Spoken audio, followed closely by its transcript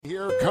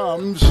Here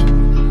comes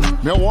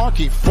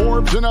Milwaukee.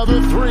 Forbes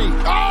another three.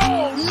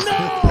 Oh,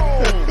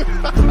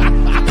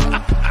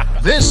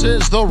 no! This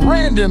is the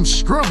Random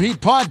Scrub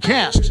Heat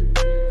Podcast.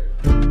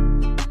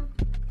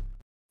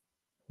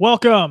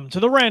 Welcome to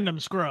the Random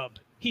Scrub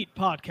Heat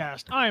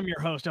Podcast. I am your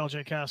host,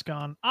 LJ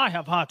Cascon. I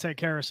have Hot Take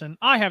Harrison.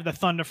 I have the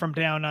Thunder from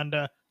Down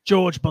Under,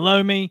 George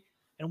below me.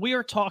 And we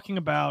are talking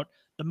about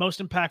the most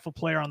impactful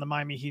player on the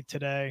Miami Heat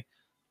today,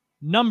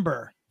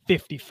 number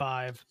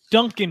 55,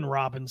 Duncan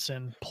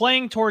Robinson,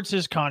 playing towards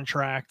his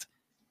contract.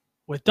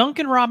 With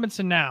Duncan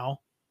Robinson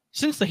now,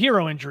 since the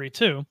hero injury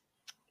too,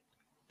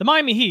 the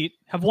Miami Heat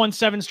have won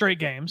 7 straight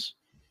games.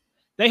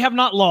 They have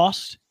not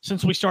lost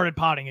since we started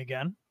potting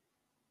again.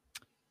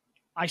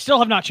 I still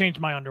have not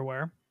changed my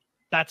underwear.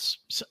 That's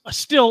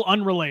still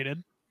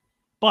unrelated,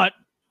 but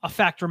a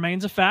fact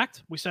remains a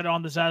fact. We said it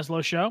on the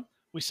Zaslow show.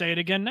 We say it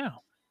again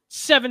now.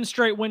 7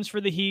 straight wins for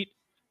the Heat.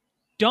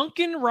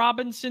 Duncan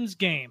Robinson's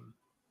game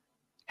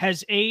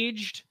has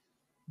aged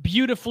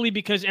beautifully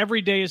because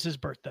every day is his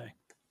birthday.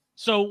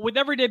 So with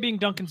every day being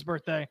Duncan's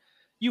birthday,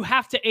 you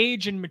have to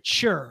age and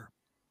mature.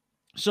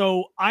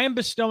 So I am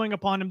bestowing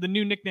upon him the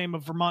new nickname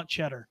of Vermont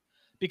Cheddar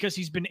because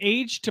he's been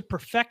aged to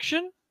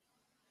perfection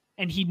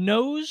and he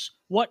knows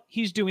what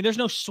he's doing. There's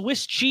no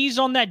Swiss cheese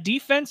on that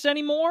defense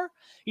anymore.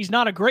 He's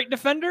not a great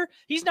defender.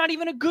 He's not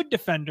even a good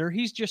defender.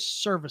 He's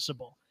just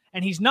serviceable.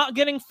 And he's not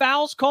getting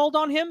fouls called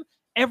on him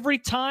every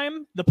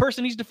time the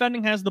person he's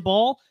defending has the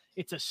ball.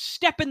 It's a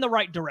step in the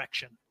right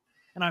direction.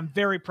 And I'm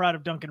very proud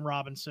of Duncan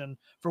Robinson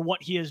for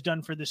what he has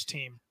done for this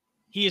team.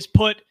 He has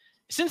put,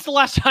 since the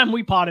last time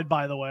we potted,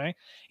 by the way,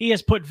 he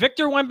has put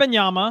Victor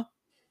Wembanyama,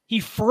 he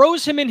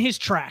froze him in his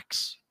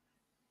tracks.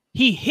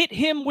 He hit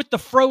him with the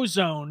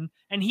frozone,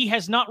 and he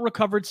has not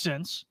recovered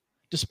since,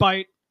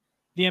 despite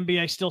the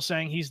NBA still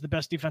saying he's the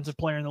best defensive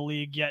player in the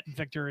league, yet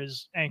Victor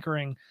is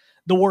anchoring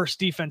the worst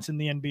defense in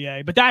the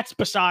NBA. But that's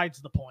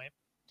besides the point.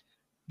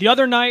 The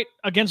other night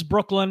against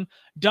Brooklyn,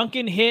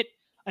 Duncan hit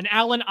an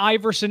Allen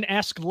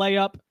Iverson-esque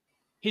layup.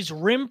 His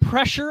rim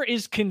pressure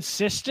is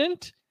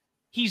consistent.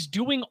 He's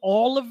doing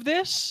all of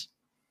this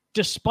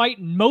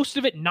despite most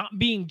of it not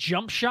being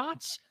jump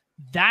shots.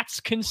 That's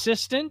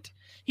consistent.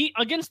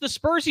 Against the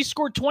Spurs, he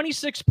scored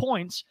 26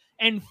 points,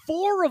 and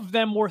 4 of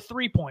them were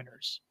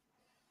three-pointers.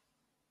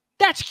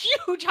 That's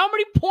huge. How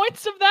many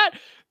points of that?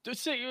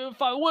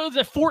 What was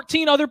it,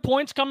 14 other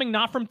points coming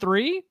not from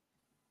 3?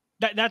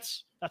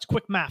 That's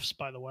quick maths,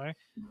 by the way.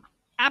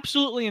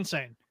 Absolutely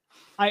insane.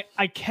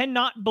 I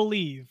cannot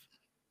believe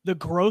the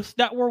growth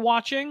that we're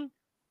watching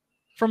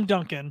from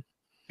Duncan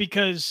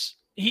because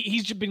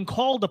he's been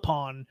called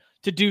upon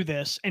to do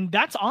this. And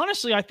that's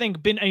honestly, I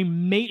think, been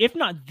if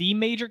not the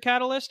major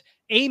catalyst,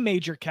 a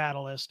major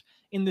catalyst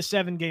in the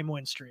 7-game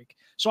win streak.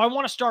 So I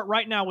want to start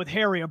right now with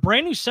Harry, a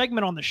brand new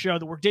segment on the show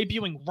that we're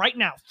debuting right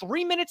now.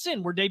 3 minutes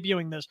in, we're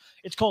debuting this.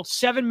 It's called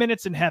 7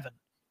 Minutes in Heaven.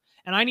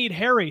 And I need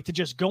Harry to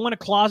just go in a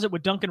closet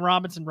with Duncan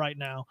Robinson right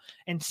now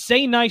and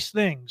say nice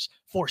things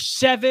for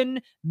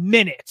 7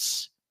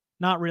 minutes.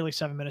 Not really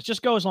 7 minutes.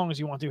 Just go as long as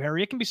you want to,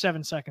 Harry. It can be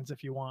 7 seconds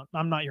if you want.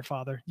 I'm not your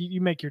father.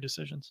 You make your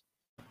decisions.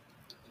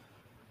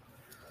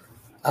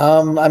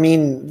 I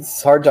mean,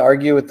 it's hard to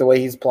argue with the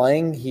way he's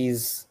playing.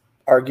 He's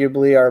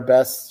arguably our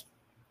best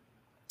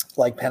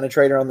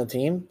penetrator on the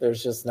team.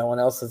 There's just no one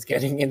else that's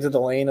getting into the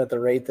lane at the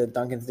rate that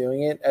Duncan's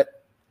doing it.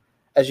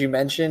 As you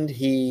mentioned,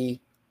 he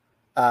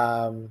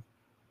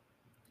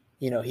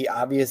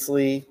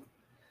obviously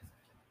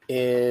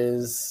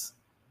is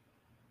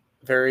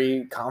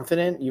very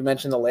confident. You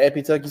mentioned the layup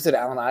he took. You said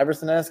Allen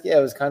Iverson-esque. Yeah,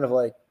 it was kind of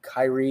like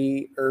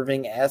Kyrie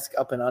Irving-esque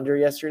up and under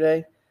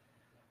yesterday.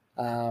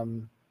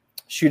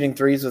 Shooting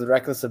threes with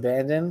reckless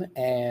abandon.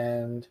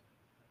 And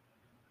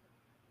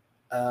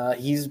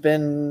he's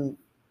been,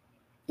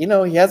 he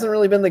hasn't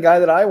really been the guy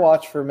that I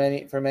watched for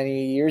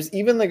many years.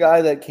 Even the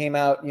guy that came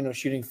out,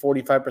 shooting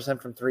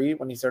 45% from 3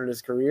 when he started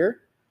his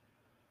career.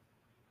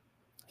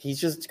 He's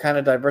just kind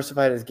of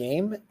diversified his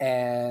game,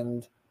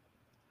 and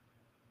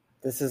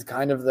this is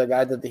kind of the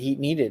guy that the Heat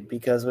needed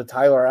because with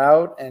Tyler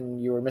out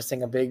and you were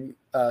missing a big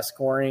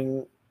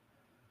scoring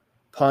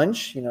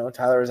punch,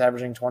 Tyler was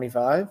averaging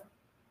 25.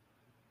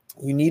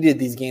 You needed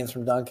these games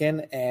from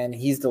Duncan, and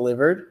he's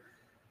delivered.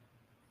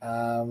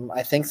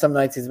 I think some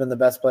nights he's been the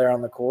best player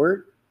on the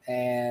court,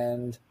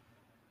 and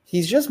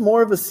he's just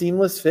more of a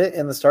seamless fit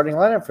in the starting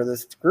lineup for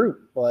this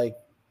group.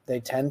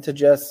 They tend to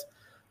just –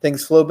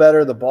 things flow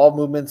better. The ball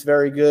movement's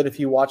very good. If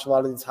you watch a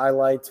lot of these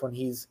highlights when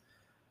he's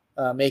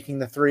making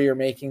the 3 or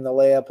making the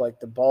layup,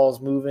 the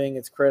ball's moving.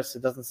 It's crisp.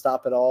 It doesn't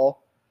stop at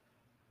all.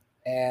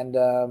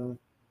 And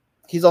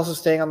he's also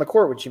staying on the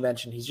court, which you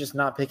mentioned. He's just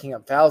not picking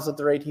up fouls at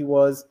the rate he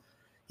was.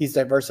 He's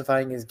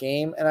diversifying his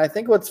game. And I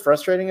think what's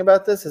frustrating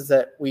about this is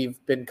that we've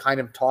been kind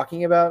of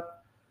talking about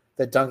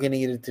that Duncan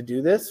needed to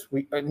do this.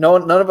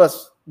 None of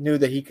us knew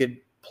that he could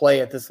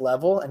play at this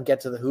level and get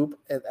to the hoop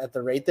at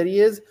the rate that he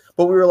is.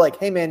 But we were like,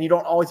 hey man, you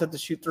don't always have to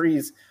shoot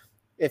threes.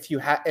 If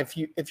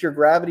your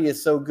gravity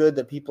is so good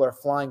that people are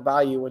flying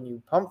by you when you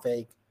pump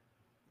fake,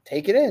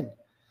 take it in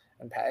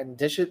and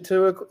dish it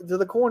to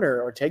the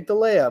corner or take the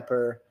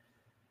layup.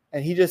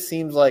 And he just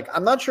seems like,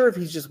 I'm not sure if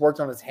he's just worked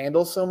on his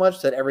handles so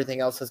much that everything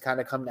else has kind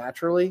of come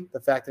naturally.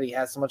 The fact that he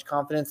has so much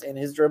confidence in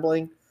his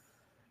dribbling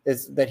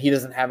is that he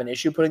doesn't have an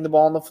issue putting the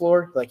ball on the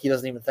floor. Like, he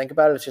doesn't even think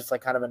about it. It's just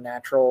like kind of a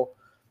natural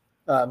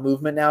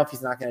movement now if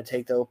he's not going to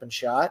take the open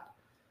shot.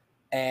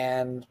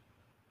 And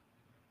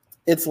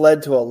it's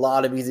led to a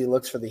lot of easy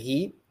looks for the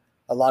Heat,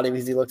 a lot of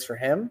easy looks for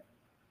him.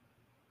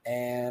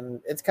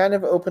 And it's kind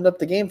of opened up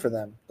the game for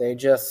them.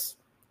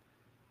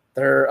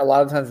 They're a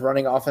lot of times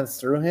running offense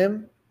through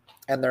him,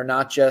 and they're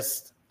not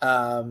just,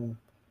 they're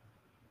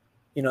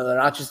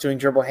not just doing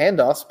dribble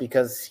handoffs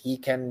because he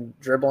can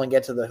dribble and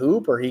get to the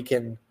hoop, or he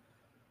can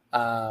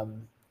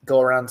go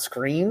around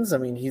screens. I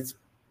mean, he's,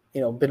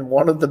 been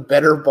one of the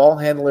better ball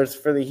handlers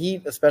for the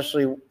Heat,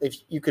 especially if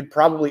you could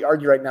probably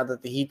argue right now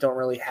that the Heat don't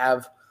really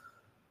have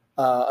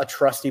a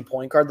trusty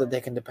point guard that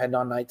they can depend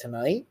on night to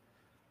night.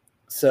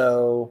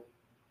 So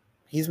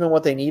he's been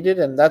what they needed,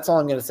 and that's all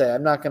I'm going to say.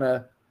 I'm not going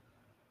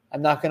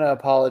to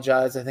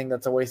apologize. I think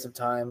that's a waste of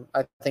time.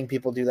 I think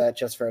people do that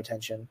just for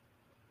attention.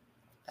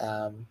 You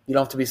don't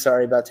have to be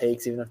sorry about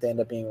takes, even if they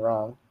end up being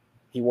wrong.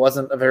 He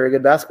wasn't a very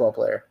good basketball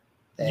player.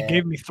 You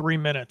gave me 3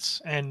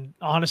 minutes, and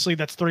honestly,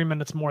 that's 3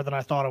 minutes more than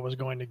I thought I was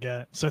going to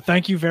get. So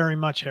thank you very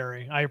much,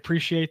 Harry. I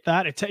appreciate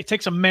that. It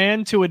takes a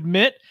man to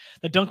admit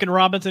that Duncan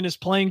Robinson is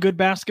playing good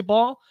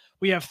basketball.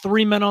 We have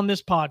 3 men on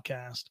this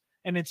podcast,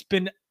 and it's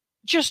been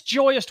just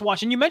joyous to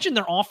watch. And you mentioned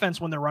their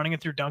offense when they're running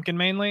it through Duncan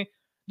mainly.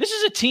 This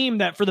is a team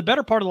that for the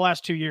better part of the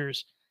last 2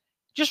 years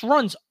just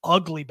runs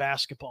ugly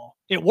basketball.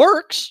 It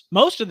works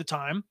most of the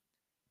time,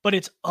 but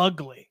it's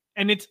ugly.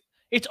 And it's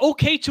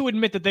okay to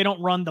admit that they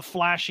don't run the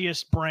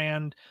flashiest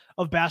brand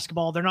of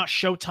basketball. They're not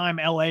Showtime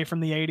LA from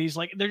the 80s.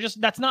 Like,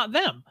 that's not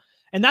them.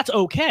 And that's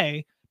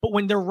okay. But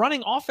when they're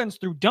running offense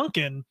through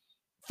Duncan,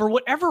 for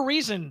whatever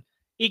reason,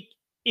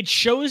 it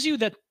shows you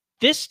that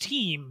this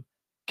team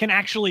can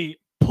actually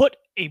put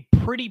a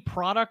pretty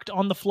product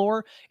on the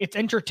floor. It's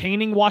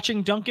entertaining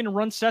watching Duncan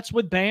run sets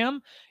with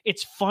Bam.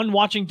 It's fun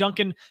watching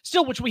Duncan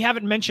still, which we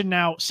haven't mentioned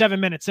now 7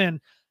 minutes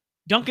in.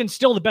 Duncan's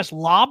still the best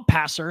lob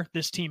passer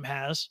this team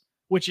has,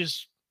 which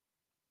is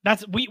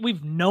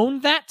we've known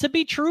that to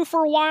be true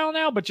for a while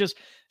now, but just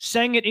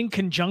saying it in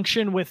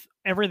conjunction with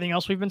everything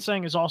else we've been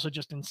saying is also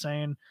just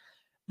insane.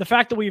 The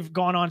fact that we've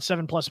gone on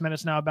 7+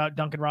 minutes now about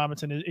Duncan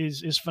Robinson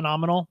is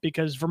phenomenal,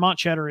 because Vermont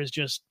Cheddar is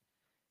just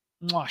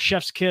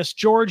chef's kiss.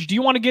 George, do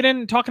you want to get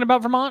in talking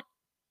about Vermont?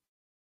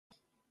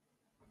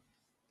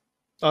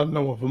 I don't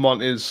know what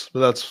Vermont is,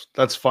 but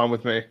that's fine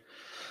with me.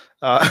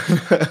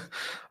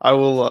 I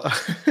will.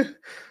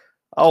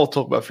 I'll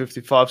talk about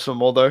 55 some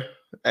more though,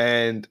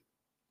 and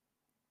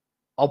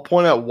I'll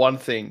point out one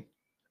thing,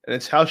 and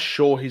it's how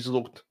sure he's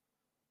looked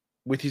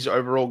with his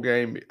overall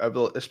game,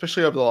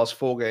 especially over the last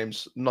 4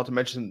 games. Not to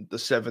mention the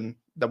 7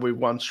 that we've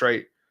won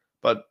straight,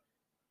 but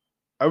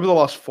over the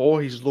last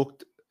 4, he's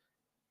looked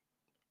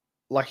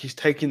like he's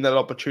taking that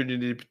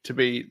opportunity to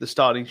be the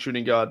starting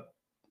shooting guard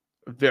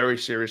very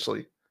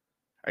seriously.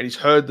 And he's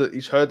heard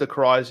the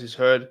cries, he's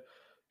heard,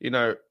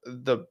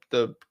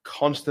 the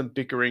constant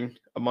bickering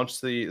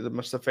amongst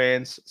the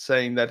fans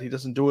saying that he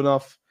doesn't do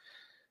enough.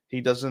 He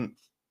doesn't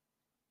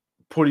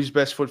put his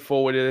best foot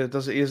forward. He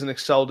hasn't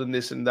excelled in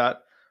this and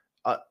that.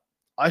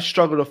 I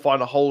struggle to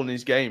find a hole in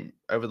his game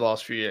over the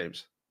last few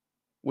games,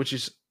 which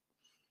is,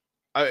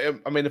 I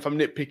mean, if I'm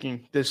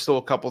nitpicking, there's still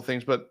a couple of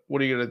things, but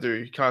what are you going to do?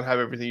 You can't have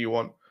everything you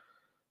want.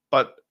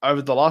 But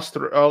over the last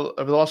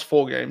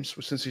 4 games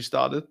since he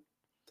started,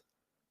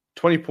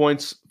 20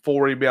 points,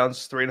 4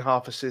 rebounds,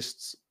 3.5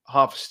 assists,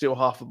 half a steal,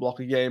 half a block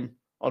a game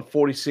on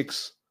 47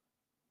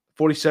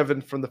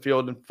 from the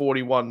field and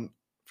 41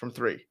 from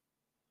 3.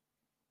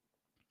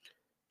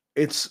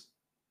 It's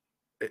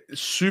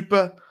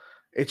super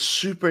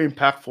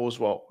impactful as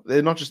well.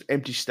 They're not just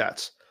empty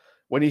stats.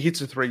 When he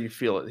hits a 3, you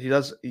feel it. He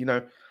does,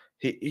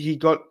 he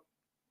got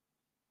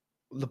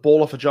the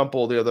ball off a jump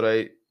ball the other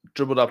day,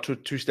 dribbled up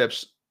 2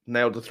 steps,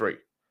 nailed the 3.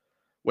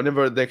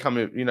 Whenever they come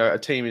in, a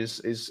team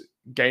is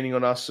gaining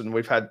on us, and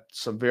we've had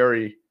some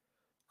very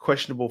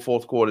questionable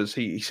fourth quarters,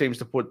 he seems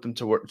to put them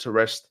to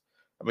rest.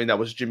 I mean, that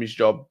was Jimmy's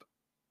job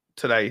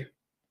today,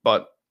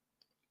 but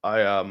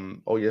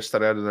or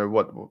yesterday, I don't know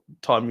what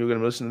time you're going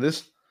to listen to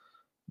this,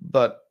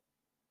 but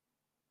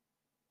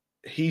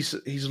he's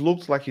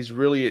looked like he's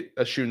really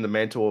assumed the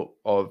mantle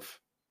of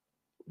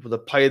the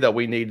player that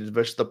we needed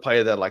versus the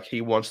player that like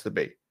he wants to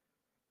be.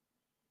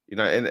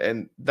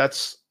 And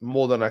that's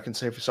more than I can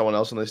say for someone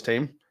else on this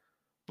team,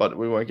 but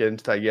we won't get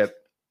into that yet.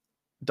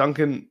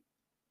 Duncan,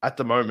 at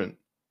the moment,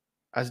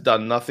 has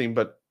done nothing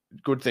but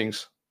good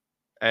things.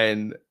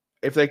 And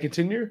if they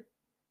continue,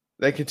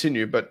 they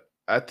continue. But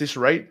at this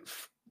rate,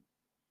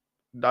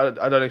 I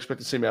don't expect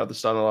to see him out of the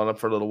starting lineup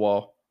for a little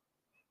while.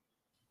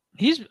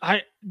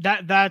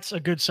 That's a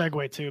good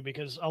segue too,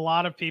 because a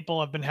lot of people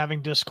have been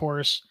having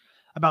discourse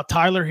about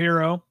Tyler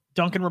Hero.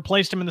 Duncan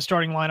replaced him in the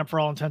starting lineup for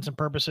all intents and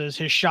purposes.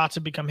 His shots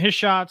have become his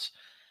shots,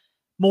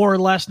 more or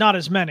less, not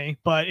as many,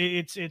 but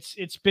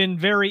it's been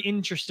very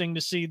interesting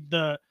to see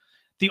the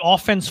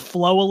offense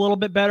flow a little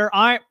bit better.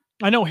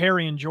 I know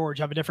Harry and George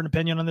have a different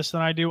opinion on this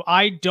than I do.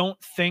 I don't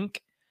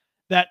think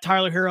that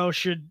Tyler Hero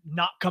should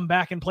not come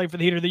back and play for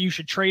the Heat, or that you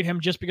should trade him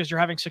just because you're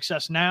having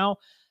success now.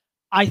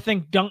 I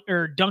think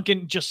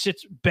Duncan just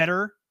sits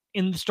better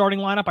in the starting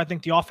lineup. I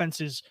think the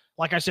offense is,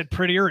 like I said,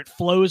 prettier. It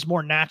flows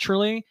more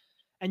naturally.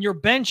 And your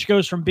bench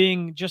goes from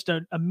being just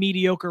a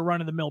mediocre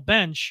run-of-the-mill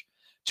bench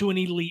to an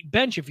elite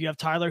bench if you have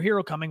Tyler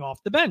Hero coming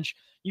off the bench.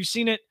 You've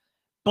seen it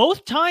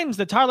both times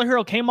that Tyler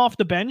Hero came off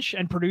the bench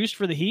and produced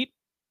for the Heat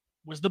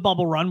was the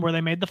bubble run where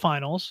they made the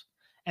finals,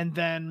 and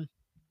then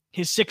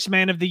his sixth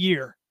man of the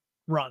year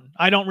run.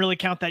 I don't really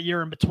count that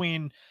year in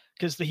between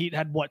because the Heat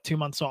had 2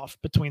 months off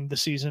between the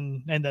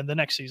season and then the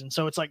next season.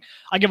 So it's like,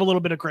 I give a little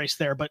bit of grace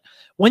there. But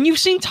when you've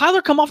seen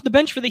Tyler come off the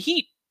bench for the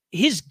Heat,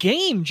 his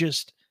game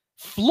just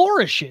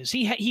flourishes.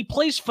 He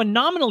plays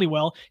phenomenally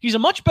well. He's a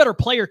much better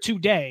player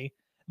today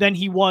than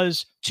he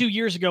was 2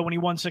 years ago when he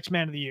won sixth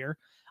man of the year.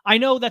 I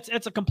know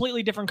that's a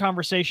completely different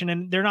conversation,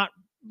 and they're not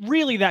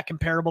really that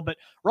comparable, but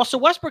Russell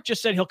Westbrook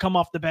just said he'll come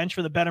off the bench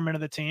for the betterment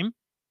of the team.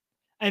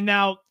 And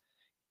now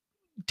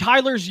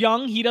Tyler's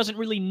young. He doesn't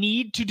really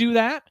need to do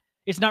that.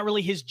 It's not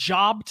really his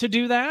job to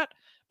do that,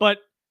 but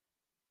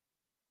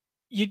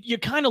you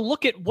kind of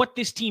look at what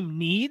this team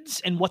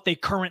needs and what they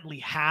currently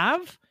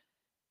have.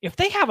 If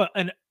they have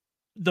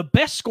the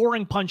best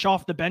scoring punch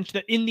off the bench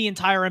that in the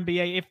entire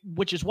NBA,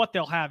 which is what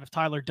they'll have if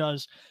Tyler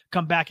does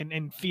come back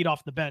and feed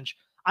off the bench.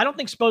 I don't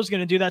think Spo's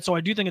going to do that, so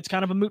I do think it's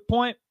kind of a moot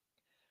point.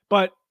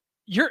 But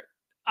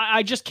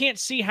I just can't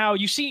see how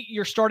you see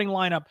your starting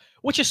lineup,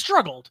 which has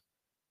struggled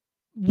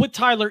with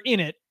Tyler in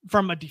it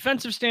from a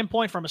defensive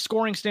standpoint, from a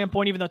scoring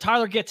standpoint. Even though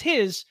Tyler gets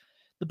his,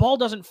 the ball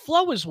doesn't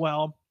flow as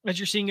well as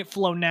you're seeing it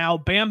flow now.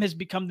 Bam has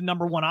become the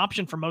number one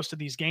option for most of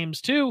these games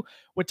too,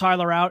 with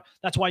Tyler out.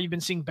 That's why you've been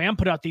seeing Bam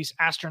put out these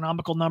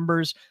astronomical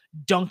numbers,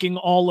 dunking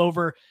all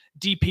over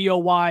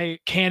DPOY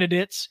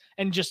candidates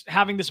and just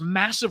having this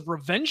massive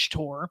revenge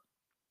tour,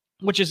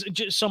 which is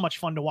just so much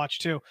fun to watch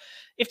too.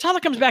 If Tyler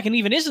comes back and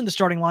even is in the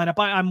starting lineup,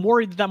 I'm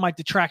worried that might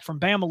detract from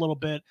Bam a little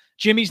bit.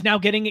 Jimmy's now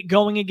getting it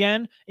going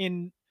again.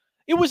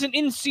 It was an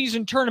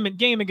in-season tournament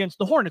game against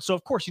the Hornets, so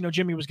of course,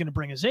 Jimmy was going to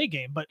bring his A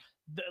game. But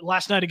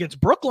last night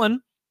against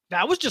Brooklyn,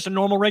 that was just a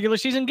normal regular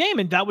season game,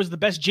 and that was the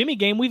best Jimmy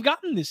game we've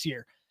gotten this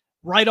year,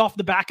 right off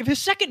the back of his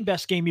second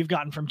best game you've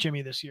gotten from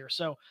Jimmy this year.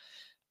 So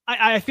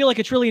I feel like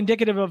it's really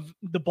indicative of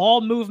the ball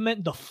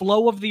movement, the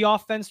flow of the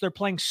offense. They're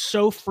playing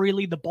so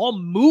freely. The ball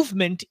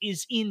movement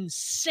is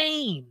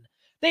insane.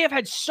 They have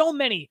had so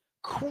many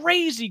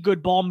crazy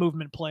good ball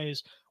movement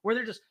plays where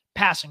they're just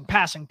passing.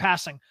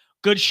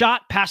 Good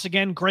shot, pass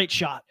again, great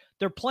shot.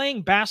 They're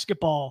playing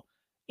basketball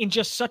in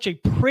just such a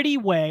pretty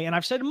way. And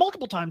I've said it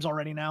multiple times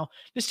already now,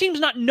 this team's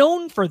not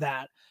known for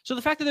that. So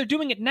the fact that they're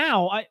doing it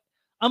now,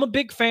 I'm a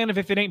big fan of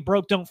if it ain't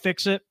broke, don't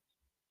fix it.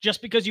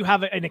 Just because you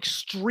have an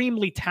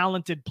extremely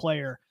talented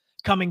player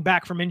coming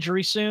back from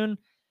injury soon,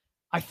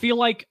 I feel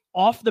like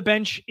off the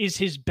bench is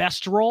his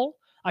best role.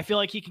 I feel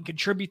like he can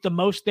contribute the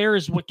most there,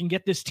 is what can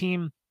get this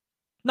team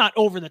not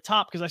over the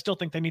top, because I still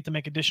think they need to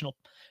make additional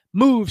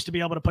moves to be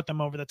able to put them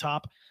over the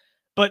top.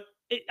 But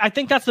I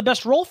think that's the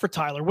best role for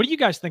Tyler. What do you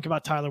guys think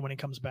about Tyler when he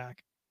comes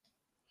back?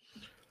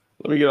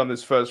 Let me get on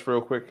this first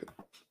real quick.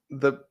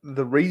 The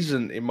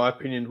reason, in my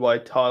opinion, why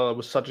Tyler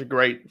was such a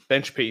great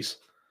bench piece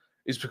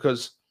is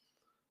because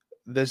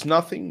there's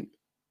nothing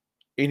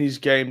in his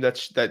game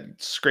that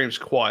screams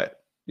quiet.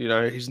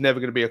 He's never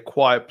going to be a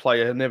quiet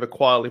player. He'll never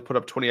quietly put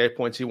up 28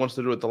 points. He wants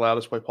to do it the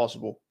loudest way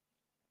possible.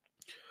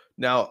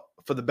 Now,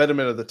 for the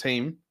betterment of the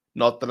team,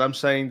 not that I'm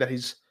saying that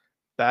he's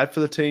bad for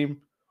the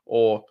team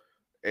or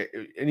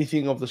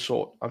anything of the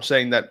sort. I'm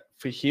saying that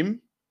for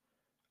him,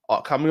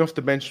 coming off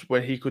the bench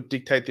when he could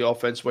dictate the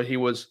offense, when he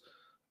was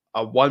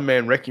a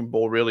one-man wrecking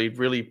ball, really,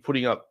 really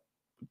putting up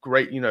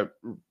great,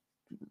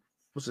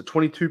 was it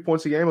 22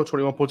 points a game or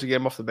 21 points a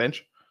game off the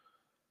bench?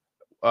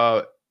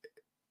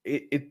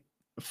 It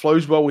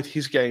flows well with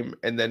his game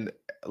and then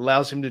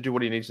allows him to do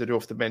what he needs to do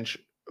off the bench.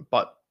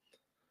 But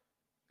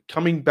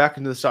coming back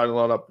into the starting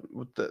lineup,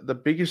 the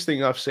biggest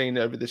thing I've seen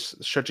over this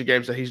stretch of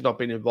games that he's not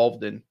been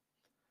involved in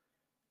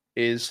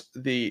is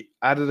the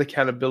added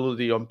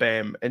accountability on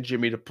Bam and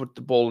Jimmy to put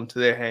the ball into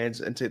their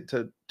hands and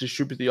to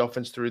distribute the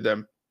offense through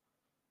them.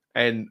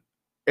 And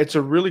it's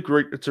a really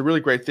great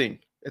thing.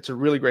 It's a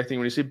really great thing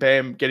when you see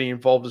Bam getting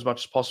involved as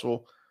much as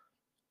possible.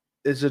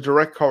 There's a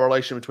direct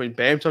correlation between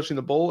Bam touching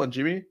the ball and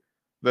Jimmy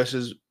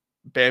versus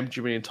Bam,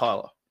 Jimmy, and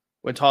Tyler.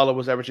 When Tyler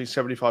was averaging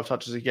 75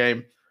 touches a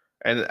game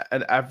and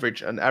an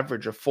average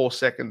of 4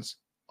 seconds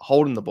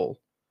holding the ball,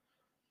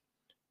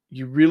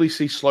 you really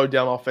see slowed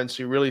down offense.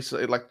 You really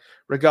see,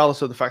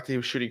 regardless of the fact that he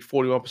was shooting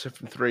 41%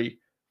 from three,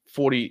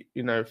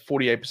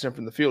 48%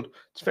 from the field,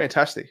 it's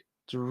fantastic.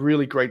 It's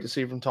really great to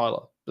see from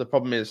Tyler. The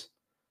problem is,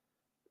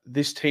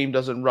 this team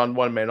doesn't run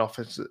one-man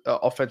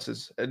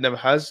offenses. It never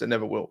has, it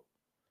never will.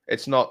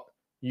 It's not,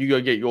 you go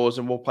get yours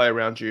and we'll play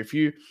around you.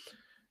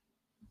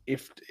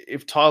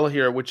 If Tyler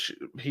here, which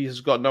he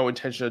has got no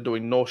intention of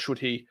doing, nor should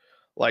he,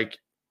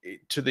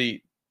 to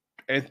the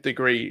nth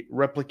degree,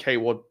 replicate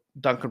what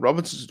Duncan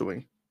Robinson is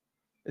doing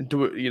and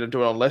do it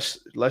on less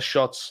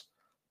shots,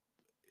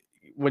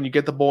 when you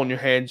get the ball in your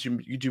hands,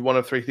 you do one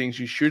of three things.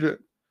 You shoot it,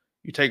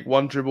 you take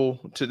one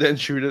dribble to then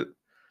shoot it,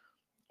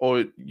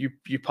 or you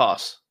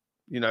pass.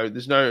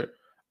 There's no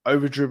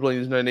over dribbling.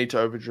 There's no need to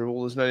over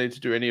dribble. There's no need to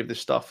do any of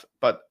this stuff.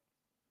 But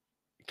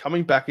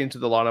coming back into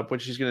the lineup,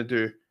 which he's going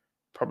to do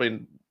probably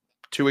in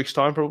 2 weeks'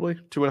 time, probably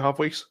 2.5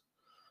 weeks.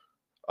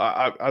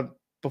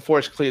 Before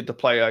it's cleared to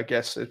play, I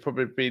guess it's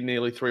probably been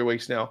nearly 3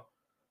 weeks now.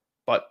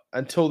 But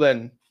until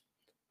then,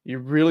 you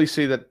really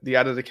see that the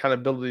added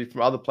accountability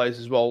from other players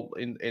as well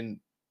in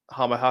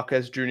Jaime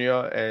Jaquez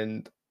Jr.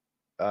 and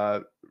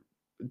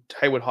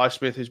Haywood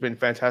Highsmith, who's been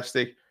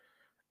fantastic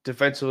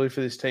defensively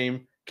for this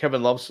team.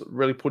 Kevin Love's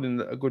really put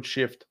in a good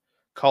shift.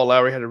 Kyle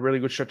Lowry had a really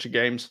good stretch of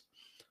games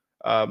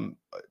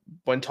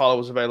when Tyler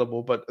was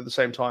available, but at the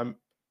same time,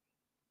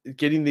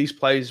 getting these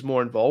players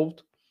more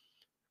involved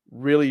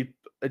really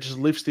it just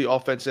lifts the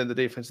offense and the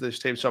defense of this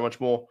team so much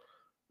more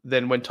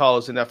than when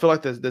Tyler's in. I feel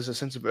like there's a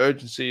sense of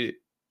urgency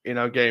in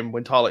our game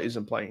when Tyler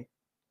isn't playing.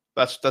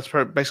 That's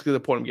basically the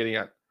point I'm getting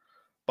at.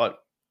 But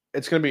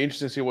it's going to be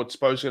interesting to see what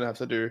Spo's going to have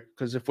to do,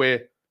 because if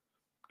we're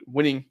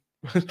winning,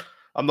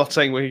 I'm not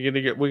saying we're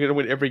going to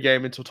win every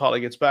game until Tyler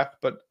gets back,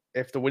 but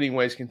if the winning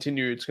ways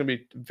continue, it's going to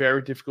be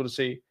very difficult to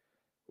see,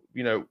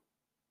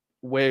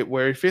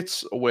 where he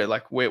fits, or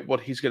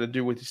what he's going to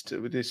do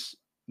with this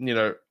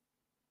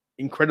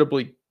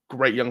incredibly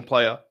great young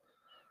player.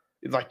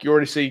 Like, you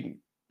already see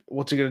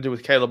what's he going to do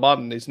with Caleb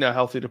Martin. He's now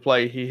healthy to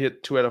play. He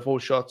hit 2 out of 4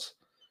 shots.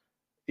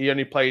 He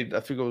only played, I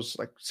think it was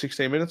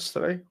 16 minutes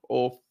today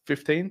or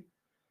 15.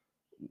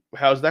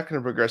 How's that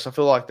going to progress? I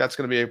feel like that's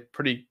going to be a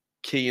pretty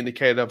key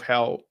indicator of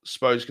how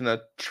Spo's going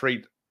to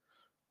treat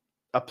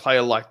a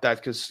player like that,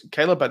 because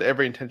Caleb had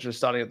every intention of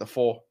starting at the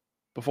 4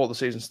 before the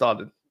season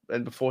started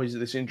and before he's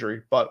this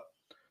injury. But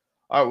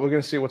we're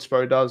going to see what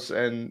Spo does,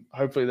 and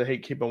hopefully the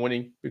Heat keep on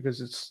winning,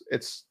 because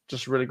it's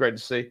just really great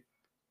to see.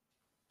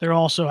 They're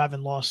also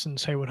haven't lost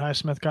since Haywood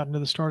Highsmith got into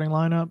the starting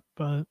lineup,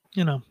 but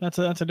that's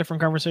a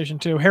different conversation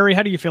too. Harry,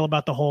 how do you feel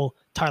about the whole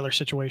Tyler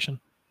situation?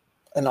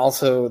 And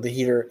also, the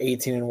Heat are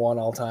 18-1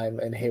 all time,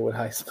 and Haywood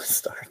Highsmith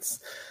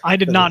starts. I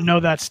did not know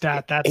that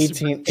stat. That's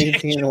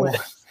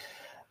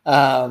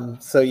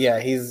 18-1. So yeah,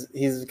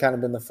 he's kind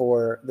of been the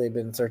 4 they've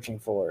been searching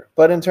for.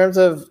 But in terms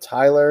of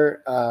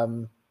Tyler,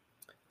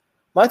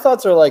 my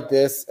thoughts are like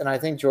this, and I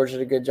think George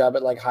did a good job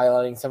at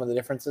highlighting some of the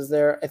differences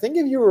there. I think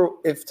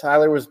if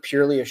Tyler was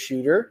purely a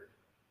shooter,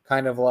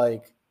 kind of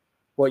like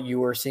what you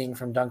were seeing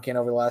from Duncan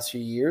over the last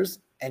few years,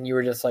 and you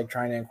were just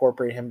trying to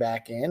incorporate him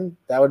back in,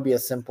 that would be a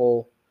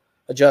simple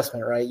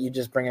adjustment, right? You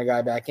just bring a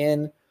guy back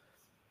in,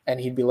 and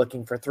he'd be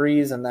looking for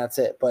threes, and that's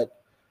it. But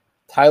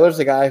Tyler's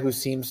a guy who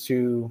seems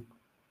to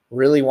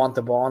really want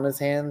the ball in his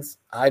hands.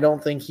 I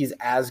don't think he's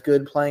as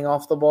good playing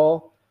off the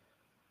ball.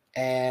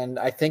 And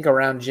I think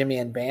around Jimmy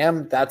and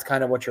Bam, that's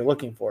kind of what you're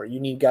looking for. You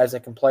need guys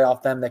that can play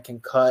off them, that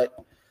can cut.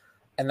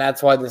 And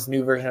that's why this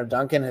new version of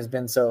Duncan has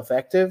been so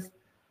effective.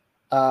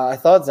 I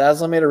thought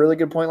Zaslow made a really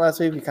good point last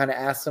week. He kind of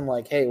asked him,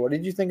 hey, what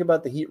did you think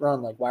about the Heat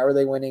run? Why were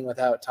they winning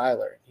without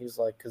Tyler? He was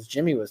like, because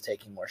Jimmy was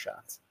taking more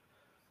shots.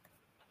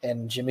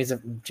 And Jimmy's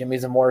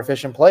a more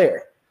efficient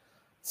player.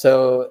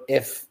 So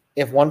if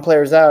one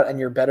player's out and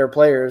your better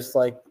players,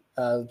 like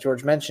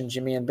George mentioned,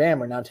 Jimmy and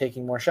Bam, are now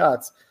taking more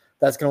shots,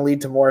 that's going to lead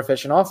to more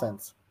efficient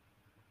offense.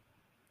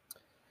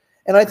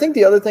 And I think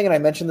the other thing, and I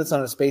mentioned this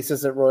on a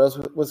Spaces that Royals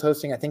was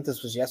hosting, I think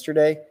this was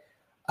yesterday.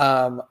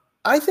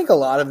 I think a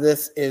lot of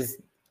this is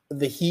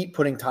the Heat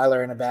putting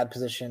Tyler in a bad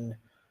position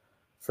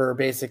for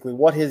basically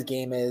what his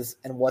game is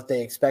and what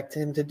they expect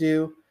him to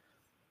do.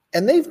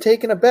 And they've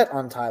taken a bet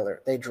on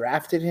Tyler. They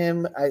drafted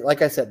him.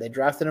 Like I said, they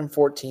drafted him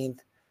 14th.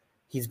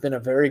 He's been a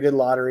very good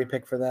lottery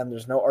pick for them.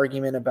 There's no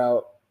argument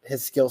about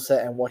his skill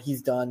set and what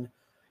he's done.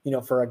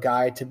 For a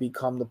guy to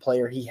become the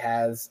player he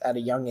has at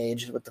a young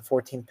age with the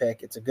 14th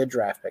pick, it's a good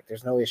draft pick.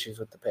 There's no issues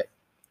with the pick.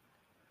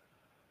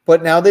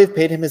 But now they've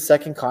paid him his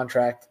second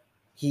contract.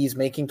 He's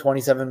making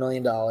 $27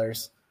 million.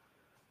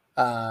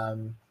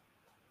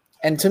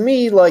 And to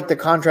me, the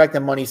contract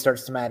and money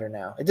starts to matter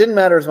now. It didn't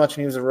matter as much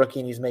when he was a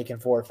rookie and he's making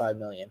 $4 or $5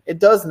 million. It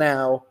does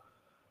now,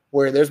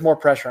 where there's more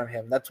pressure on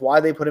him. That's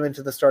why they put him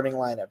into the starting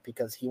lineup,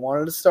 because he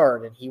wanted to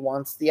start and he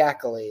wants the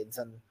accolades,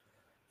 and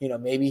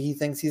maybe he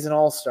thinks he's an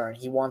all-star and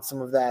he wants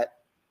some of that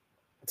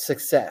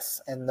success.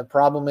 And the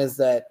problem is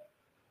that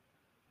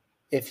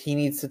if he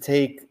needs to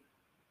take,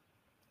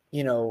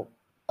 a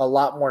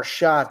lot more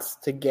shots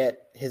to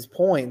get his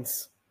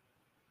points,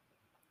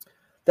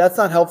 that's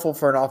not helpful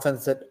for an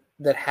offense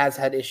that has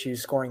had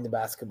issues scoring the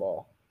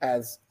basketball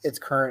as its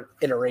current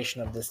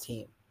iteration of this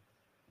team.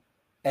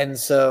 And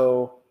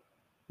so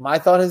my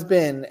thought has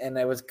been, and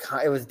it was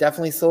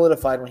definitely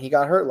solidified when he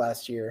got hurt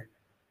last year,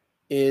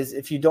 is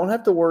if you don't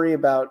have to worry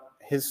about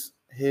his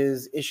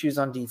issues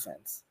on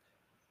defense,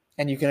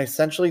 and you can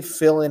essentially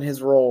fill in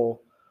his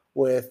role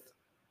with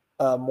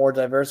a more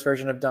diverse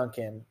version of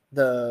Duncan,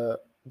 the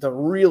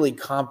really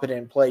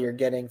competent play you're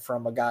getting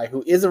from a guy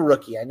who is a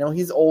rookie. I know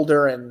he's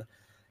older, and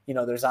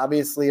there's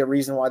obviously a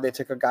reason why they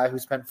took a guy who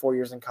spent 4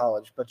 years in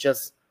college, but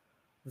just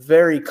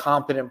very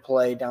competent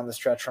play down the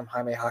stretch from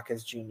Jaime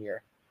Jaquez Jr.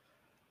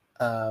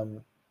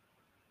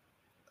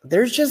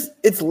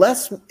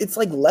 it's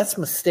like less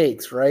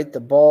mistakes, right? The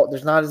ball,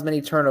 there's not as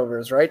many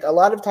turnovers, right? A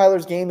lot of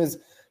Tyler's game is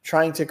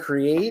trying to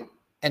create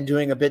and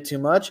doing a bit too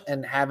much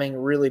and having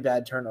really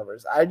bad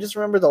turnovers. I just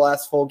remember the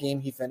last full game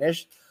he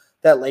finished,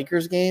 that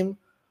Lakers game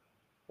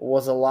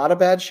was a lot of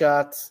bad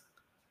shots,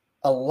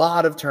 a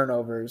lot of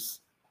turnovers.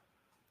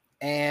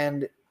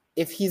 And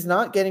if he's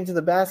not getting to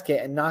the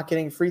basket and not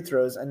getting free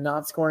throws and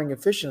not scoring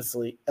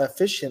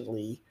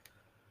efficiently,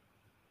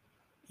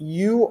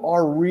 you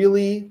are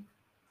really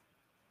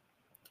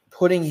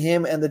putting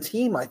him and the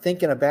team, I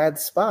think, in a bad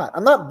spot.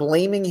 I'm not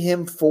blaming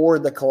him for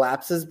the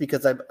collapses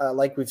because,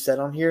 like we've said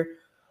on here,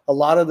 a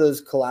lot of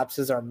those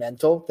collapses are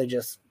mental. They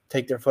just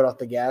take their foot off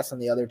the gas,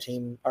 and the other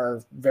team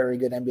are very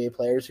good NBA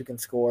players who can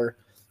score,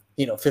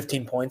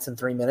 15 points in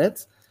 3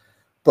 minutes.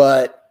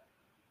 But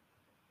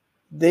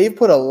they've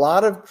put a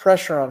lot of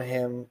pressure on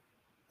him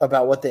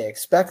about what they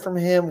expect from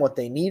him, what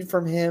they need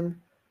from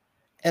him.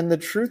 And the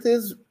truth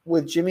is,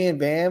 with Jimmy and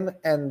Bam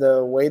and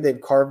the way they've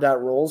carved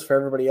out roles for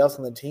everybody else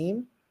on the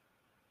team,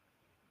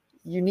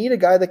 you need a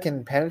guy that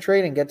can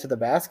penetrate and get to the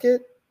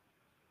basket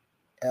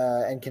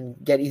and can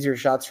get easier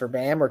shots for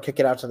Bam or kick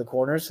it out to the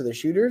corners to the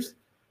shooters.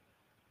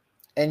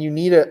 And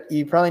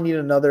you probably need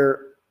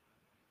another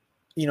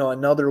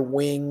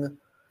wing.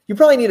 You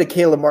probably need a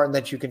Caleb Martin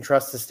that you can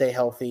trust to stay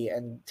healthy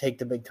and take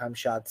the big time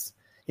shots.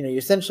 You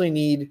essentially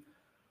need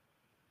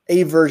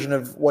a version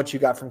of what you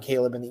got from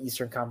Caleb in the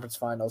Eastern Conference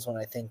Finals when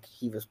I think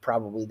he was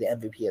probably the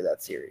MVP of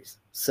that series.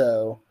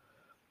 So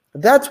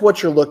that's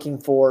what you're looking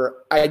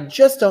for. I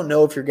just don't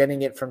know if you're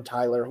getting it from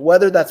Tyler,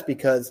 whether that's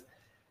because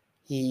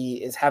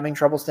he is having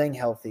trouble staying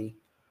healthy,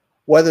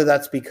 whether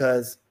that's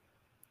because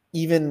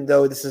even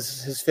though this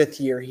is his 5th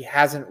year, he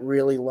hasn't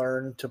really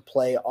learned to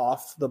play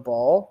off the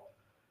ball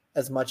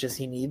as much as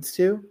he needs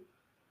to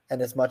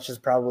and as much as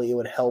probably it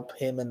would help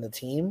him and the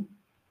team.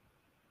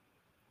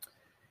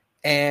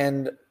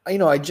 And,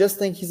 I just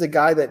think he's a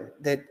guy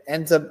that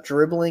ends up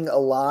dribbling a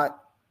lot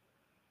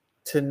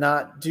to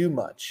not do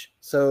much.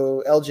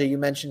 So, LJ, you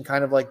mentioned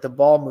kind of like the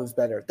ball moves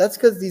better. That's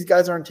because these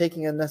guys aren't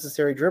taking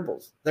unnecessary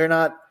dribbles. They're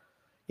not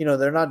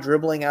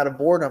dribbling out of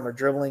boredom or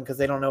dribbling because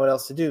they don't know what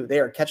else to do. They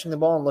are catching the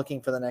ball and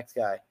looking for the next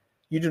guy.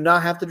 You do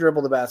not have to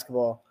dribble the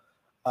basketball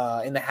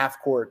in the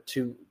half court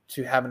to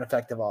have an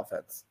effective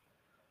offense.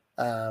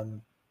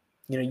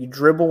 You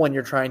dribble when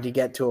you're trying to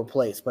get to a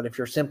place, but if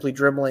you're simply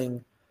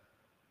dribbling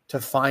to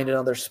find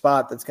another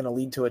spot that's going to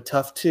lead to a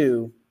tough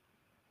 2,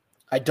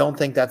 I don't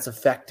think that's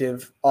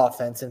effective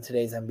offense in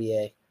today's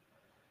NBA.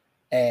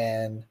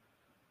 And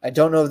I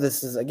don't know if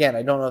this is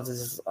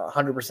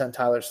 100%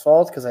 Tyler's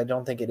fault because I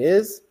don't think it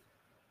is.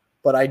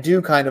 But I do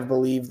kind of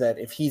believe that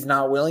if he's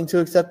not willing to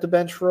accept the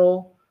bench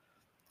role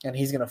and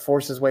he's going to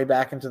force his way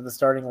back into the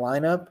starting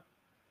lineup,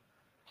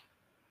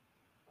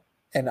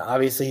 and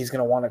obviously he's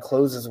going to want to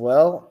close as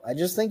well, I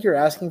just think you're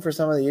asking for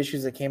some of the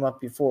issues that came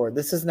up before.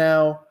 This is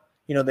now,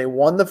 they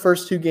won the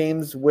first 2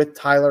 games with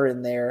Tyler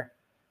in there.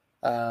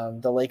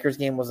 The Lakers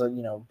game was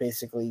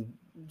basically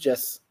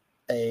just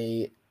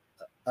a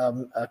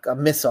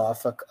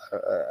miss-off,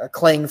 a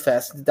clang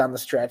fest down the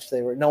stretch.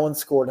 No one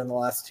scored in the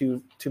last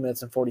 2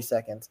 minutes and 40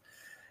 seconds.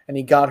 And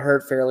he got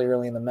hurt fairly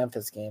early in the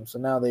Memphis game. So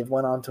now they've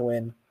went on to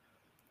win,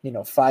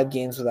 5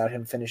 games without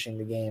him finishing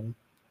the game.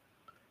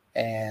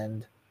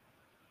 And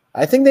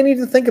I think they need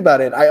to think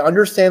about it. I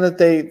understand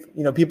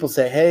that people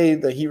say, hey,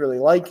 the Heat really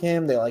like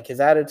him. They like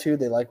his attitude.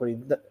 They like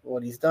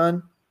what he's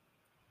done.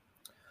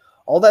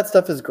 All that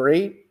stuff is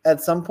great.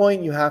 At some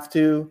point, you have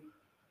to,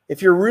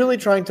 if you're really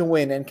trying to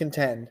win and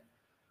contend,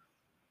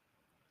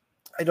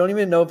 I don't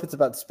even know if it's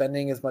about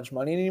spending as much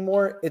money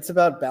anymore. It's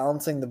about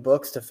balancing the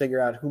books to figure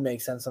out who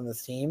makes sense on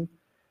this team.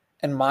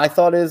 And my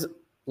thought is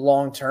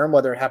long-term,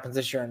 whether it happens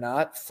this year or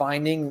not,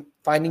 finding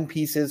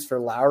pieces for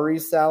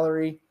Lowry's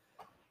salary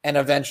and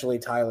eventually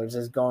Tyler's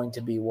is going to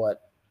be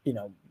what,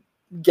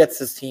 gets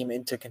this team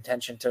into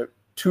contention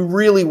to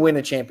really win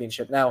a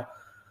championship. Now,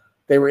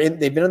 they've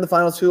been in the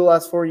finals 2 of the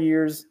last 4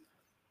 years.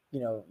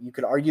 You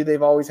could argue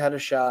they've always had a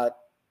shot.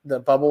 The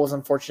bubble was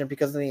unfortunate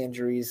because of the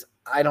injuries.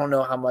 I don't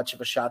know how much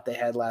of a shot they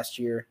had last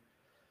year.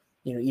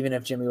 Even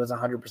if Jimmy was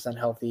 100%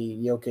 healthy,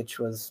 Jokic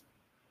was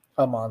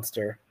a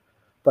monster.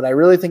 But I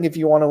really think if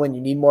you want to win,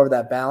 you need more of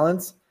that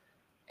balance.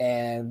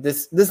 And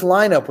this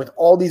lineup with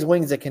all these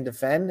wings that can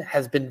defend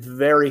has been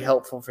very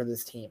helpful for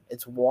this team.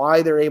 It's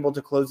why they're able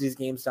to close these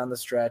games down the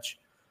stretch.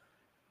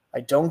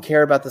 I don't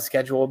care about the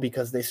schedule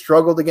because they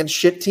struggled against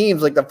shit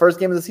teams. Like the first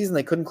game of the season,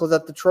 they couldn't close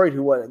out Detroit,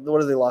 who what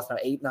have they lost now?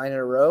 8, 9 in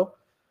a row?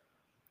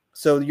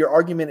 So your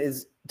argument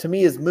to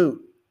me is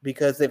moot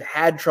because they've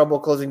had trouble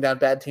closing down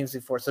bad teams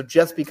before. So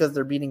just because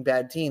they're beating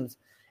bad teams,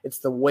 it's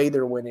the way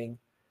they're winning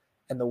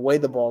and the way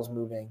the ball's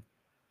moving.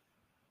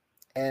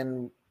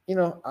 And,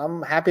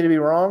 I'm happy to be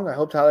wrong. I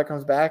hope Tyler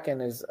comes back and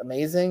is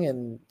amazing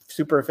and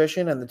super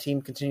efficient and the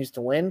team continues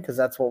to win because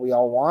that's what we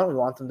all want. We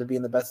want them to be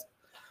in the best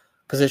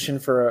position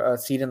for a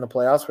seat in the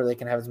playoffs where they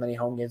can have as many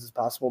home games as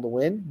possible to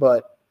win.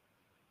 But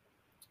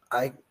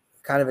I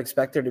kind of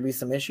expect there to be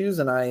some issues,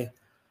 and I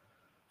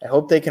I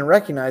hope they can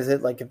recognize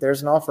it. Like if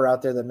there's an offer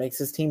out there that makes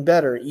this team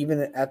better, even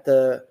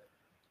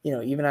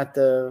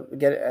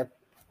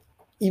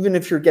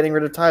if you're getting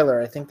rid of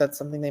Tyler, I think that's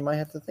something they might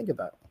have to think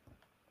about.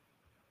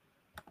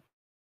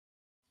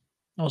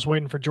 I was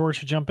waiting for George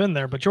to jump in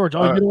there, but George, you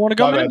don't want to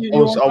go in?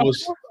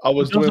 I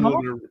was doing a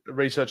little bit of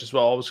research as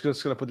well. I was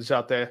just going to put this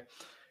out there.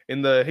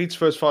 In the Heat's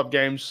first 5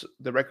 games,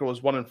 the record was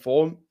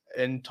 1-4,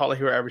 and Tyler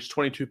Hero averaged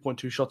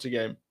 22.2 shots a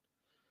game.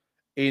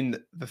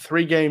 In the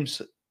 3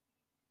 games,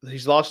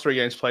 his last 3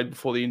 games played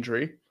before the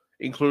injury,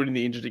 including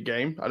the injured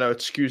game. I know it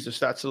skews the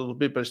stats a little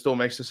bit, but it still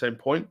makes the same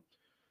point.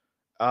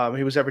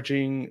 He was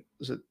averaging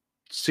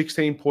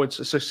 16 points,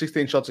 so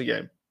 16 shots a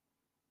game,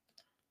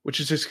 which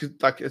is just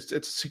like it's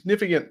a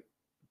significant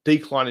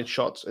decline in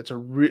shots. It's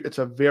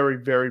a very,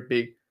 very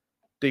big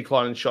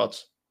decline in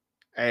shots,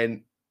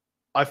 and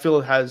I feel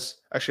it has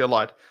actually I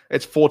lied.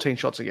 It's 14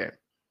 shots a game,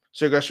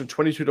 so it goes from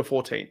 22 to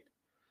 14,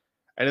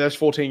 and in those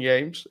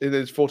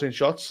 14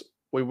 shots,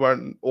 we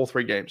won all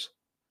 3 games,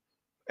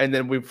 and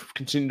then we've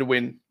continued to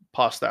win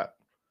past that.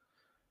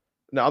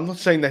 Now, I'm not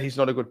saying that he's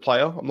not a good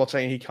player. I'm not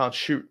saying he can't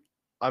shoot.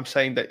 I'm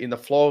saying that in the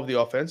flow of the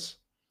offense,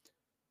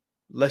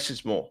 less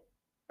is more.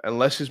 And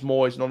less is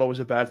more is not always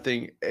a bad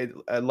thing. It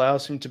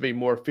allows him to be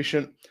more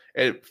efficient.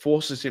 It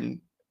forces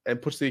him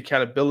and puts the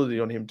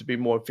accountability on him to be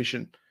more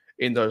efficient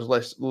in those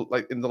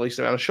in the least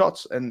amount of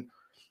shots. And,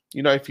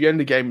 if you end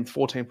the game with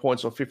 14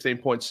 points or 15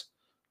 points,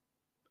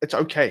 it's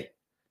okay.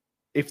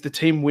 If the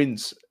team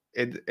wins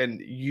and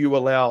you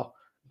allow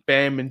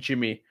Bam and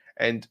Jimmy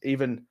and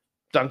even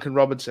Duncan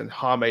Robinson,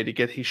 Jaime to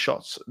get his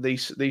shots,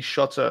 these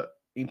shots are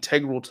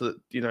integral to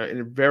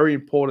and very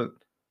important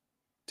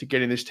to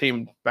getting this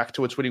team back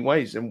to its winning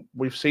ways. And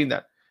we've seen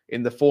that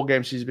in the 4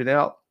 games he's been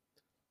out.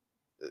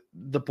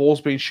 The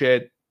ball's been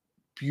shared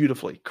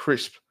beautifully,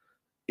 crisp,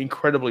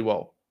 incredibly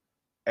well,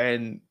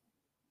 and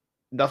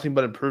nothing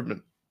but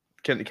improvement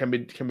can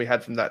be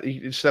had from that.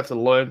 You just have to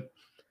learn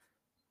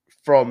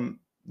from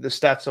the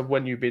stats of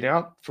when you've been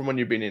out from when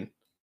you've been in.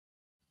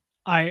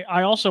 I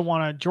also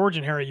want to, George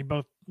and Harry, you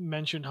both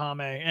mentioned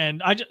Jaime,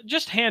 and I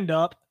just hand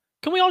up.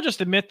 Can we all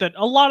just admit that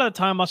a lot of the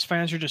time us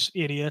fans are just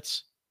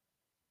idiots?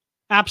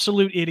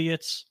 Absolute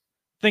idiots.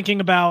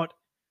 Thinking about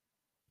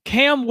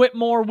Cam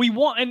Whitmore,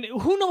 and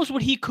who knows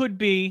what he could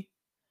be.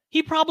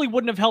 He probably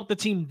wouldn't have helped the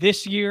team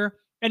this year.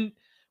 And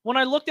when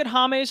I looked at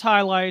Jaime's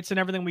highlights and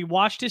everything, we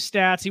watched his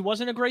stats. He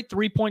wasn't a great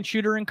 3-point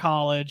shooter in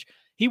college.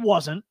 He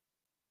wasn't.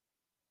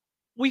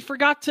 We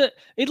forgot to,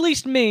 at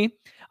least me,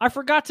 I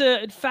forgot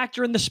to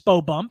factor in the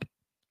Spo bump.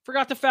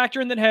 Forgot to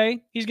factor in that,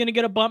 hey, he's going to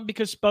get a bump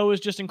because Spo is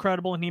just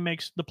incredible and he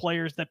makes the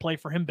players that play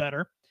for him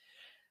better.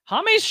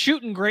 Jaime's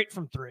shooting great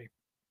from 3.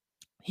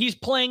 He's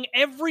playing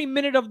every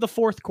minute of the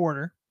 4th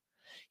quarter.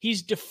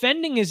 He's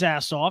defending his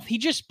ass off. He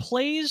just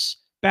plays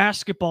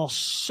basketball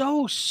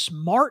so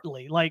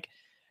smartly. Like,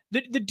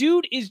 the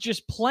dude is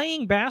just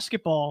playing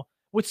basketball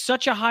with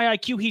such a high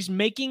IQ. He's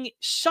making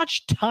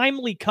such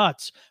timely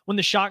cuts when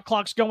the shot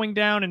clock's going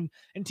down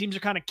and teams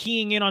are kind of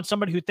keying in on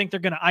somebody who think they're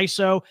going to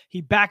ISO.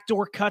 He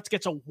backdoor cuts,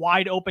 gets a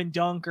wide open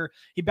dunk, or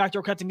he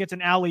backdoor cuts and gets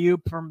an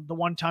alley-oop from the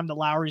one time that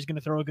Lowry's going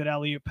to throw a good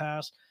alley-oop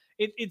pass.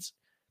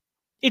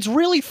 It's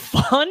really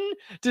fun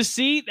to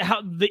see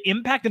how the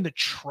impact and the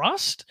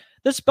trust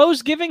that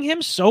Spo's giving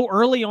him so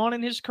early on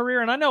in his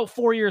career. And I know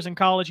 4 years in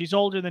college, he's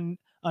older than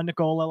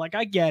Nikola. Like,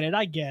 I get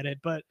it.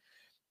 But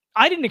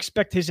I didn't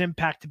expect his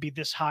impact to be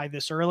this high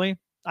this early.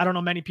 I don't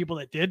know many people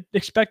that did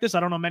expect this. I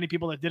don't know many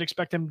people that did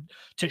expect him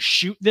to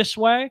shoot this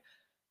way.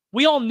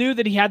 We all knew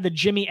that he had the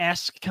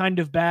Jimmy-esque kind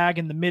of bag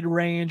in the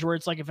mid-range where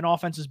it's like if an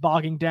offense is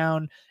bogging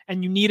down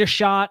and you need a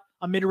shot,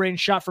 a mid-range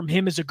shot from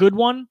him is a good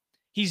one.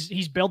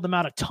 He's bailed them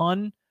out a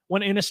ton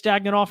when in a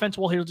stagnant offense.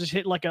 Well, he'll just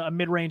hit like a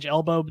mid-range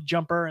elbow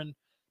jumper, and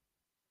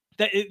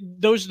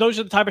those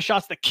are the type of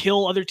shots that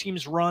kill other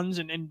teams' runs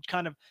and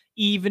kind of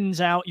evens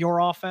out your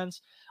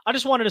offense. I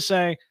just wanted to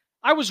say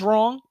I was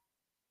wrong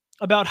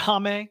about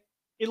Jaime,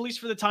 at least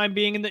for the time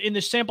being. In the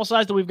sample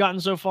size that we've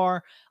gotten so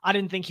far, I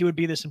didn't think he would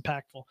be this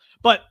impactful.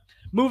 But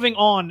moving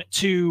on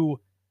to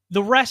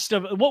the rest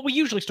of what we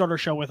usually start our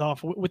show with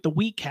the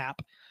recap,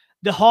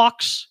 the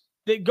Hawks.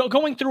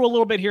 Going through a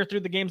little bit here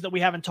through the games that we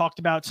haven't talked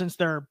about since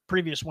their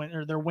previous win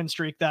or their win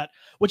streak,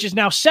 which is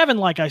now 7.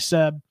 Like I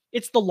said,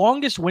 it's the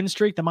longest win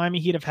streak the Miami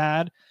Heat have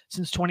had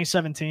since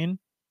 2017.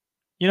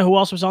 You know who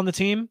else was on the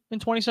team in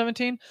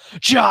 2017?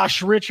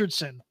 Josh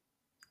Richardson.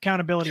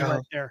 Accountability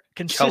right there.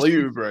 Kelly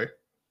Oubre.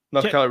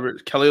 Not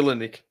Kelly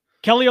Olynyk.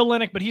 Kelly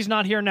Olynyk, but he's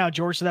not here now,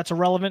 George, so that's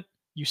irrelevant.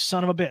 You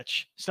son of a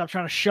bitch. Stop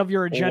trying to shove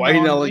your agenda Wayne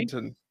on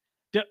Ellington.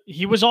 Me.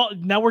 He was all.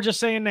 Now we're just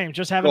saying names.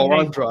 Just having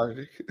Goran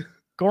Dragic.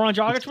 Goran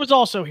Dragic was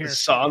also here.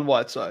 Hassan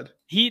Whiteside.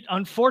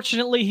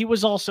 Unfortunately, he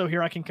was also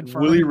here. I can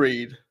confirm. Willie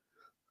Reed.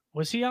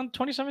 Was he on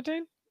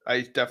 2017?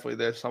 He's definitely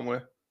there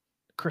somewhere.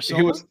 Chris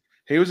Silva?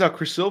 He was our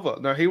Chris Silva.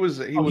 No, he was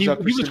our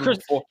Chris Silva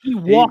before. He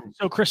walked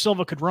so Chris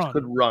Silva could run.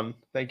 Could run.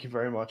 Thank you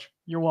very much.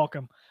 You're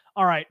welcome.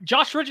 All right.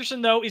 Josh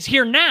Richardson, though, is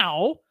here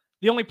now.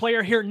 The only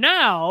player here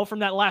now from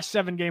that last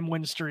 7-game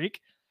win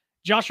streak.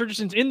 Josh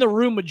Richardson's in the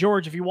room with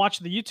George. If you watch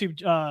the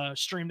YouTube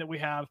stream that we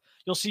have,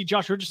 you'll see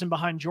Josh Richardson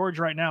behind George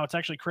right now. It's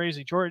actually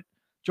crazy. George,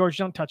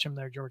 don't touch him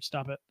there, George.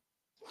 Stop it.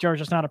 George,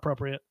 that's not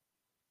appropriate.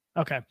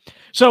 Okay.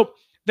 So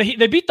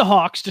they beat the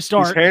Hawks to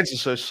start. His hands are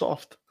so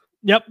soft.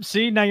 Yep.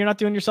 See, now you're not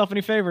doing yourself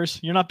any favors.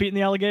 You're not beating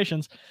the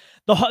allegations.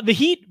 The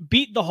Heat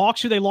beat the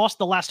Hawks, who they lost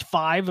the last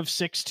 5 of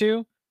 6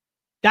 to.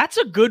 That's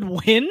a good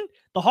win.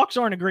 The Hawks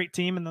aren't a great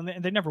team, and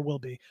they never will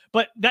be.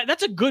 But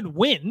that's a good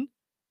win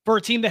for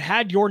a team that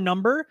had your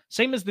number,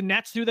 same as the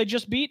Nets, who they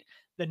just beat.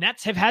 The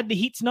Nets have had the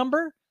Heat's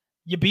number.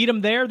 You beat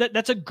them there.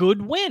 That's a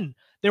good win.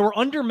 They were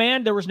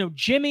undermanned. There was no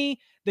Jimmy.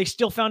 They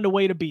still found a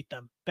way to beat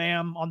them.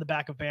 Bam, on the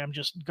back of Bam,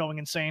 just going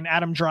insane.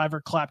 Adam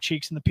Driver clapped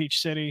cheeks in the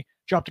Peach City,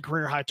 dropped a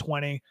career high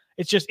 20.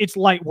 It's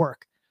light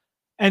work.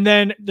 And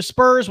then the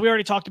Spurs, we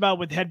already talked about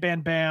with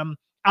Headband Bam,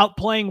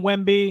 outplaying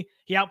Wemby.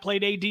 He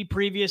outplayed AD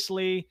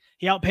previously.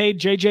 He outpaid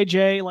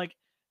JJJ. Like,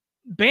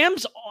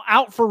 Bam's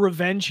out for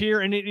revenge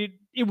here, and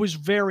it was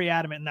very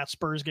adamant in that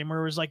Spurs game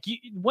where it was like,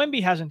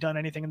 Wemby hasn't done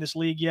anything in this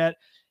league yet.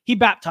 He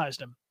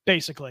baptized him,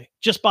 basically,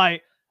 just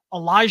by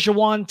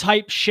Olajuwon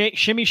type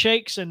shimmy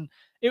shakes, and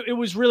it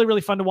was really,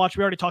 really fun to watch.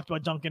 We already talked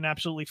about Duncan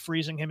absolutely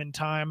freezing him in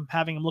time,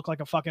 having him look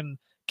like a fucking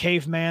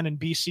caveman in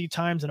BC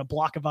times in a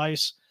block of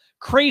ice.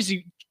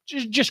 Crazy,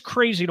 just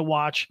crazy to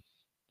watch.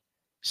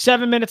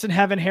 7 minutes in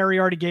heaven. Harry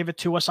already gave it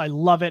to us. I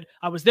love it.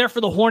 I was there for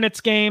the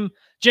Hornets game.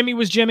 Jimmy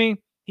was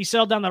Jimmy. He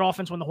sailed down that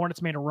offense when the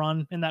Hornets made a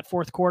run in that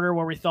fourth quarter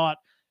where we thought,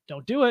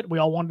 don't do it. We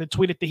all wanted to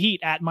tweet at the Heat,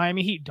 at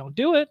Miami Heat. Don't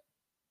do it.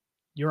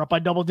 You're up by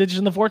double digits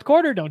in the fourth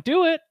quarter. Don't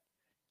do it.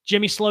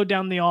 Jimmy slowed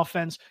down the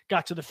offense,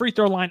 got to the free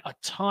throw line a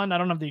ton. I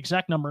don't have the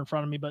exact number in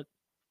front of me, but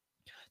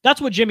that's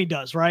what Jimmy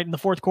does, right? In the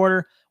fourth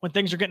quarter, when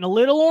things are getting a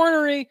little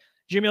ornery,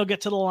 Jimmy will get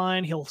to the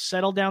line. He'll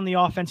settle down the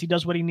offense. He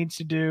does what he needs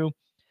to do.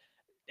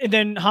 And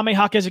then Jaime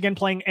Jaquez again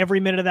playing every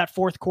minute of that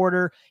fourth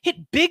quarter.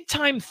 Hit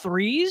big-time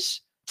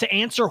threes to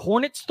answer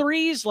Hornets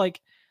threes. Like,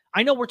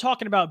 I know we're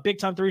talking about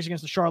big-time threes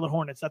against the Charlotte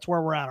Hornets. That's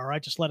where we're at, all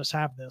right? Just let us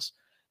have this.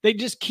 They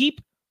just keep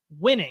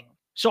winning.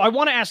 So I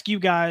want to ask you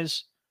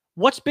guys,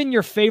 what's been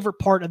your favorite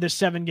part of this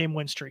 7-game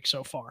win streak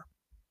so far?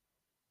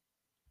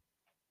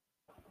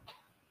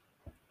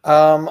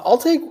 I'll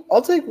take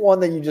one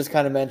that you just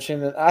kind of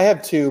mentioned. I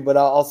have 2, but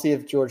I'll see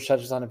if George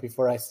touches on it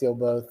before I steal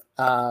both.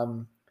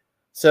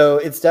 So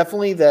it's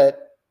definitely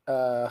that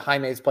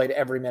Jaime's played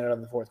every minute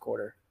of the fourth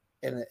quarter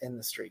in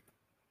the streak.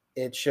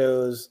 It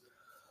shows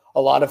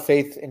a lot of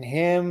faith in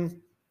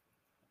him.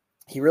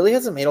 He really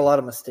hasn't made a lot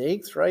of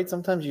mistakes, right?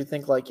 Sometimes you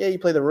think like, yeah, you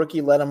play the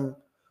rookie, let him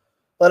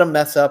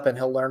mess up and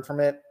he'll learn from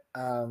it.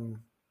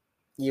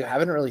 You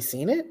haven't really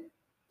seen it.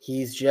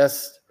 He's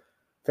just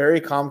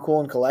very calm, cool,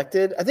 and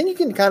collected. I think you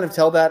can kind of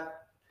tell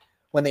that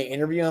when they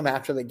interview him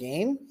after the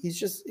game. It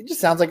just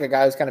sounds like a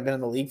guy who's kind of been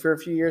in the league for a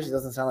few years. He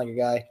doesn't sound like a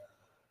guy,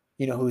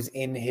 who's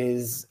in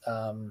his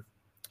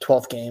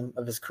 12th game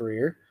of his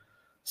career.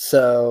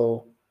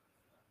 So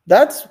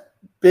that's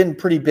been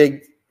pretty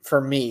big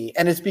for me.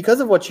 And it's because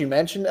of what you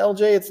mentioned,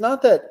 LJ. It's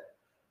not that,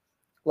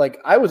 like,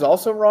 I was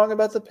also wrong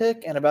about the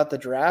pick and about the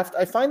draft.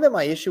 I find that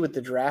my issue with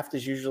the draft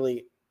is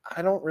usually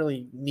I don't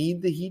really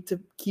need the Heat to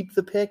keep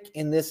the pick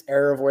in this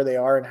era of where they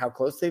are and how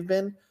close they've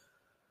been.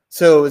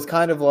 So it's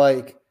kind of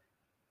like,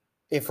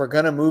 if we're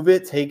going to move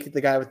it, take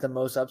the guy with the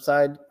most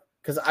upside.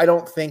 Because I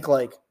don't think,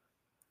 like,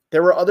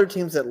 there were other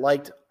teams that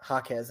liked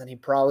Jaquez, and he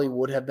probably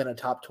would have been a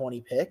top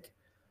 20 pick.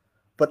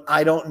 But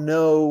I don't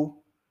know.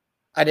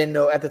 I didn't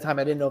know at the time.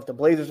 I didn't know if the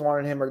Blazers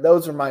wanted him, or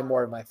those are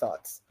more of my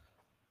thoughts.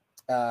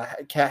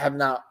 Had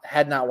not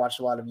watched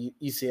a lot of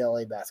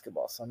UCLA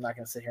basketball, so I'm not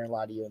going to sit here and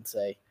lie to you and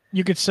say.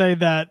 You could say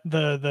that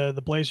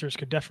the Blazers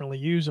could definitely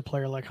use a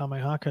player like Jaime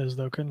Jaquez,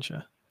 though, couldn't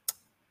you?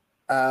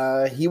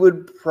 He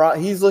would.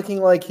 He's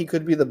looking like he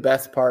could be the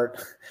best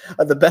part,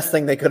 the best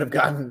thing they could have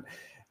gotten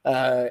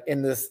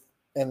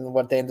in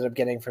what they ended up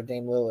getting for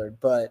Dame Lillard.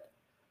 But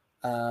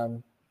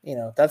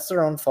that's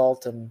their own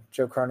fault, and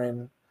Joe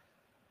Cronin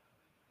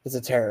is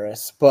a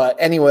terrorist. But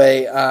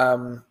anyway,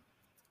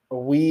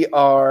 we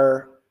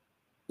are,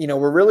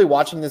 we're really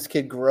watching this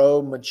kid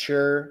grow,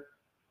 mature.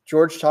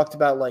 George talked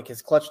about like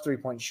his clutch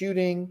 3-point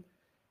shooting.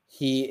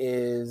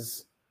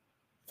 He's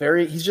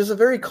just a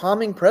very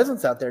calming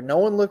presence out there. No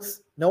one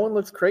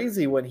looks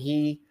crazy when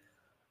he's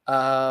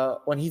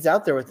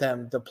out there with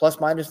them. The plus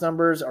minus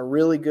numbers are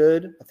really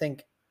good. I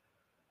think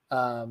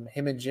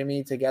him and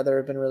Jimmy together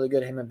have been really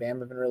good. Him and Bam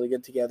have been really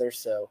good together.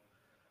 So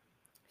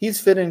he's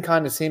fit in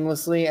kind of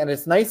seamlessly, and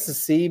it's nice to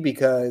see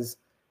because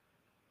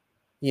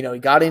he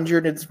got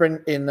injured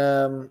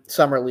in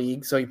summer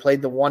league, so he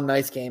played the one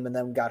nice game and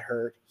then got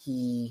hurt.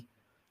 He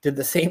did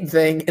the same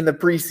thing in the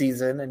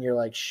preseason, and you're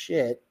like,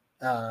 shit.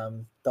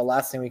 The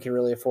last thing we can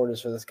really afford is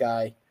for this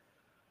guy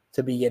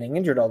to be getting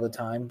injured all the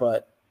time.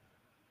 But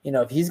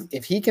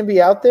if he can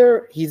be out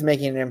there, he's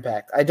making an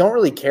impact. I don't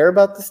really care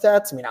about the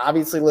stats. I mean,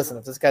 obviously, listen,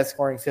 if this guy's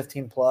scoring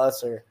 15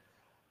 plus or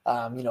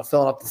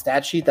filling up the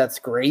stat sheet, that's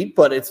great.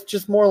 But it's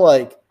just more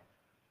like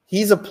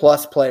he's a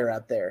plus player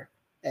out there.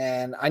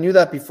 And I knew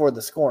that before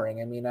the scoring.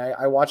 I mean,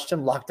 I watched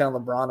him lock down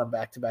LeBron on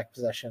back-to-back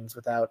possessions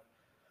without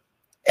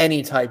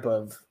any type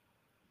of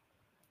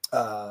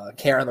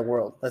care in the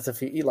world. That's if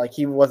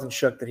he wasn't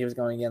shook that he was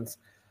going against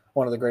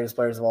one of the greatest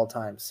players of all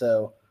time.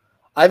 So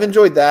I've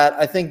enjoyed that.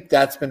 I think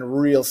that's been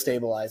real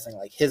stabilizing.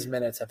 Like his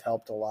minutes have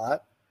helped a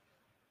lot.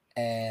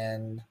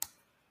 And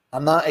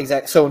I'm not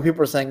exact. So when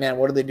people are saying, man,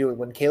 what do they do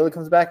when Caleb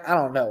comes back? I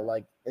don't know.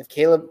 Like I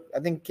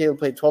think Caleb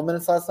played 12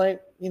 minutes last night,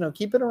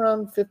 keep it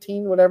around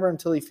 15, whatever,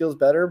 until he feels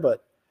better.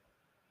 But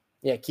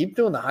yeah, keep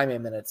doing the Jaime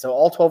minutes. So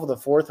all 12 of the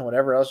fourth and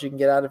whatever else you can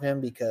get out of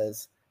him,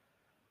 because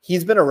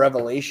he's been a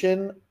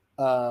revelation.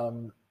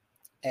 And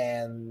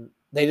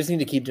they just need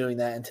to keep doing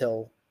that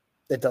until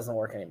it doesn't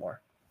work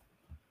anymore.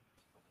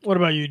 What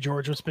about you,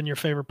 George? What's been your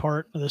favorite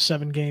part of the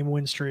 7-game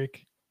win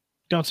streak?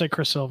 Don't say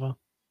Chris Silva.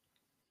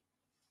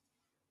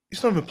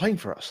 He's not even playing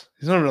for us.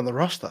 He's not even on the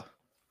roster.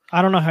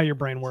 I don't know how your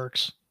brain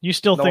works. You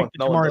still think that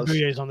Jamari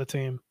Bouye is on the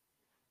team.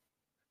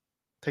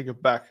 Take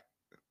it back.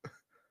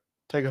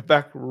 Take it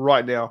back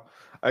right now.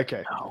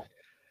 Okay. No.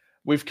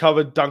 We've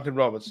covered Duncan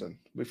Robinson.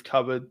 We've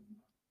covered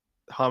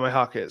Jaime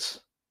Jaquez.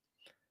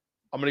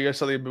 I'm going to go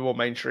something a bit more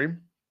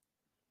mainstream.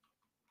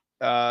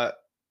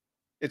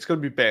 It's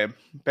going to be Bam.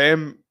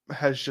 Bam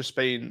has just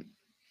been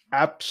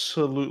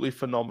absolutely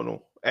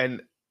phenomenal.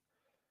 And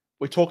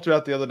we talked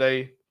about the other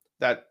day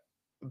that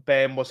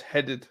Bam was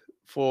headed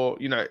for,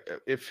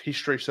 if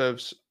history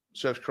serves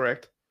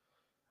correct,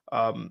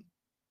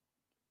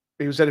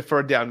 he was headed for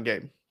a down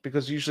game,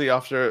 because usually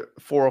after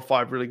 4 or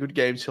 5 really good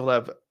games, he'll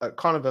have a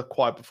kind of a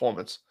quiet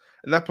performance.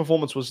 And that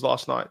performance was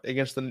last night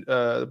against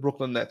the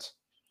Brooklyn Nets,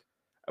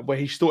 where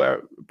he still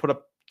put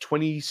up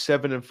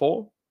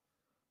 27-4,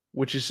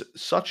 which is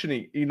such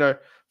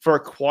for a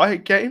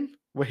quiet game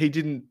where he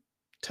didn't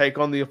take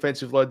on the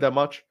offensive load that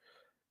much.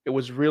 It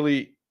was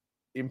really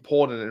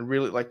important, and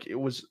really it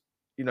was,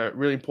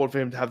 really important for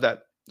him to have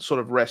that sort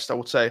of rest, I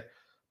would say.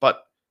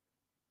 But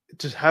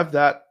to have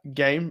that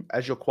game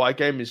as your quiet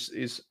game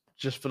is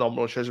just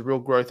phenomenal. It shows a real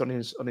growth on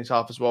his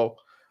half as well.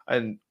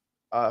 And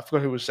I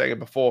forgot who was saying it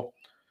before,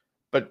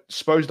 but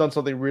Spo's done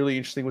something really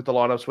interesting with the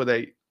lineups where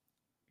they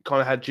kind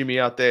of had Jimmy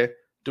out there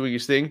doing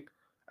his thing,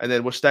 and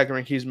then we're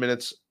staggering his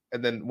minutes.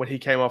 And then when he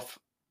came off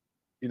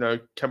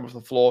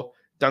the floor,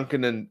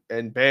 Duncan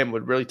and Bam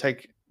would really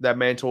take that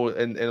mantle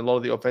and a lot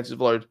of the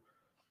offensive load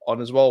on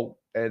as well.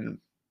 And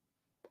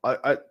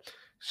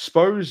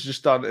Spo's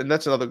just done, and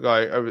that's another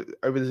guy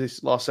over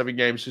these last 7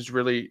 games who's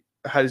really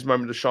had his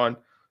moment to shine.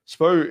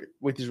 Spo,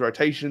 with his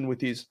rotation, with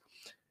his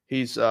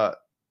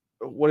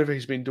whatever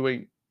he's been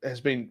doing, has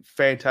been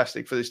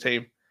fantastic for this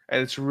team,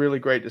 and it's really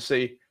great to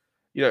see.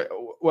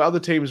 Where other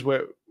teams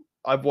where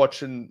I've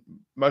watched and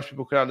most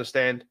people can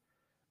understand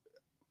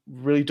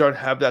really don't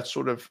have that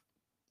sort of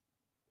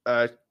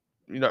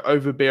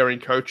overbearing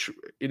coach.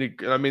 And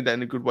I mean that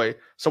in a good way.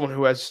 Someone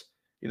who has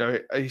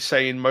he's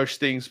saying most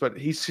things, but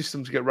his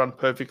systems get run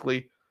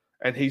perfectly,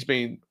 and he's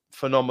been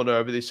phenomenal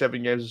over these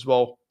 7 games as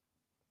well.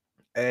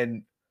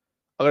 And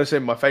I'm going to say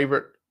my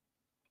favorite,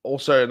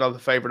 also another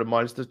favorite of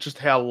mine, is just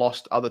how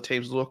lost other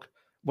teams look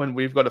when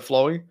we've got it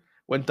flowing.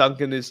 When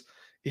Duncan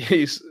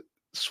he's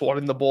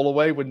swatting the ball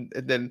away, and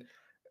then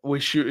we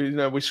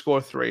shoot, we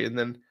score 3, and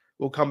then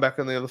we'll come back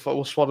on the other foot,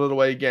 we'll swat it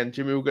away again.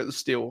 Jimmy will get the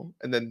steal,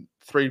 and then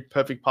 3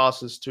 perfect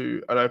passes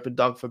to an open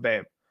dunk for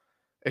Bam.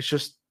 It's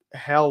just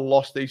how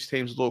lost these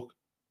teams look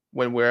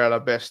when we're at our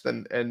best,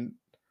 and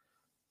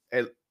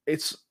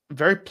it's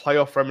very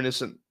playoff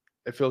reminiscent.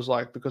 It feels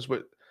like, because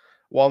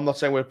while I'm not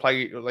saying we're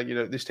playing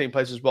this team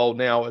plays as well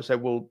now as they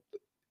will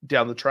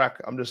down the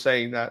track, I'm just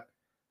saying that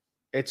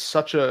it's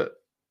such a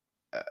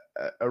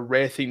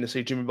rare thing to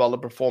see Jimmy Butler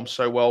perform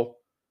so well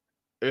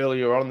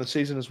earlier on in the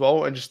season as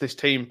well, and just this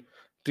team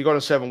to go on a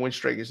 7-win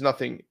streak is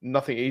nothing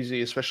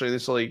easy, especially in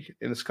this league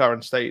in its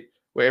current state,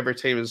 where every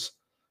team is.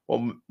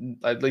 Well,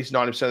 at least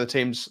 90% of the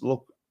teams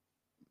look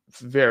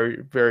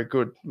very, very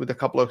good, with a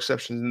couple of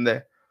exceptions in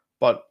there.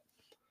 But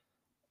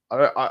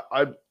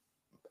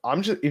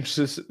I'm just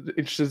interested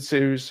to see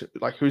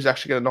who's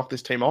actually going to knock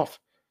this team off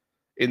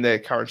in their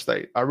current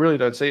state. I really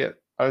don't see it.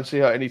 I don't see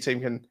how any team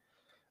can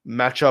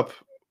match up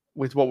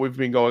with what we've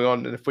been going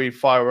on. And if we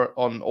fire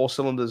on all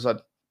cylinders, I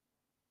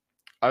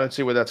don't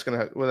see where that's going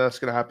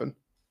to happen.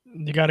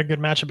 You got a good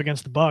matchup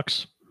against the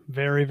Bucks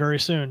very, very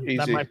soon. Easy.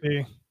 That might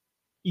be.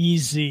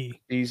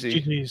 Easy.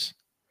 GG's.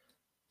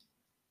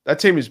 That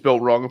team is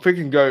built wrong. If we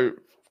can go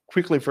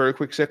quickly for a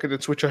quick second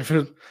and switch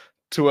over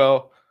to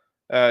our,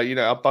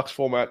 our Bucks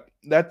format,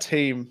 that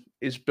team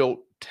is built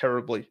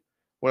terribly.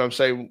 When I'm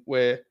saying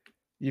where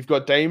you've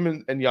got Dame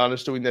and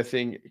Giannis doing their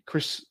thing,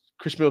 Chris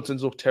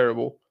Middleton's looked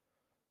terrible.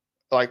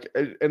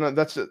 And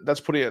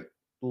that's putting it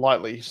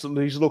lightly. So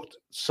he's looked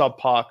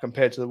subpar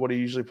compared to what he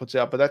usually puts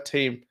out. But that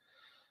team,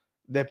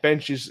 their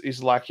bench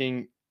is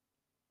lacking.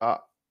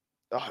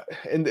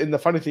 And the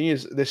funny thing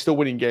is, they're still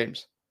winning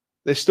games.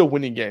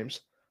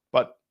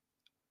 But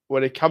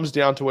when it comes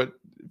down to it,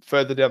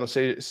 further down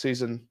the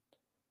season,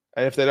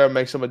 and if they don't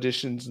make some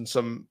additions and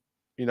some,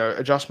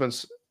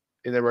 adjustments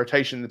in their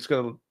rotation,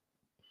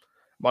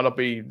 might not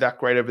be that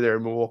great over there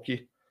in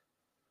Milwaukee.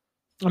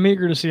 I'm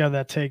eager to see how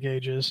that take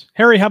ages.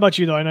 Harry, how about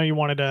you, though? I know you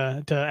wanted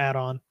to add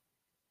on.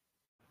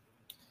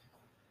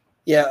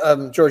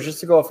 Yeah, George, just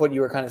to go off what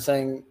you were kind of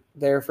saying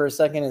there for a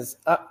second is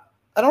I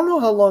don't know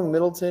how long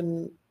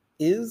Middleton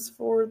is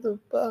for the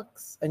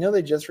Bucks. I know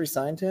they just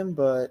re-signed him,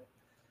 but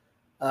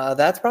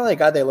that's probably a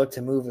guy they look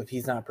to move if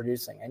he's not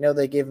producing. I know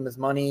they gave him his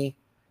money,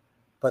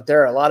 but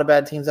there are a lot of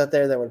bad teams out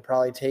there that would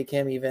probably take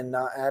him even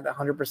not at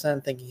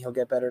 100%, thinking he'll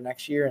get better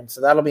next year. And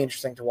so that'll be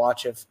interesting to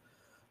watch if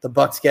the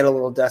Bucks get a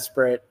little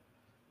desperate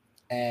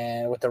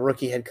and with the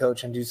rookie head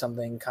coach and do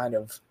something kind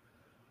of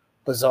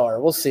bizarre.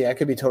 We'll see. I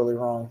could be totally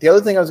wrong. The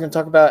other thing I was going to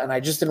talk about, and I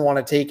just didn't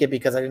want to take it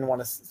because I didn't want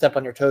to step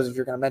on your toes if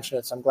you're going to mention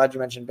it, so I'm glad you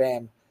mentioned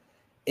Bam,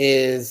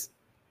 is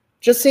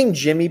just seeing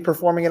Jimmy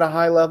performing at a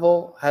high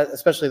level,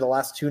 especially the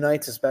last two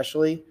nights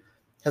especially,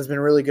 has been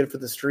really good for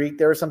the streak.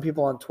 There are some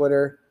people on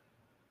Twitter,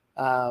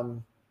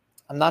 I'm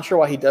not sure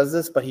why he does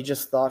this, but he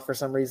just thought for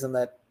some reason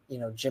that,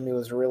 Jimmy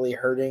was really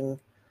hurting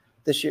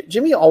this year.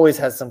 Jimmy always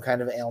has some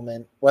kind of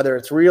ailment, whether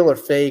it's real or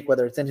fake,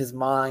 whether it's in his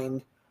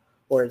mind,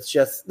 or it's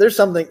just there's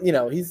something,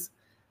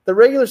 the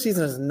regular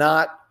season is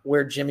not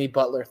where Jimmy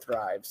Butler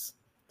thrives.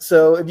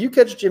 So if you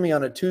catch Jimmy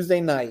on a Tuesday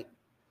night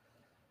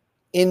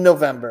in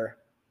November,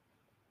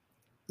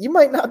 you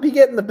might not be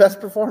getting the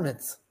best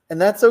performance, and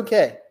that's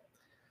okay.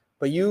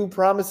 But you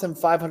promise him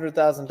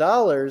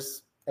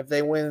 $500,000 if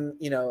they win,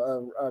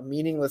 a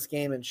meaningless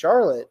game in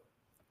Charlotte.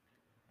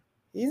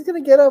 He's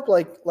gonna get up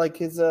like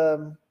his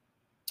dad.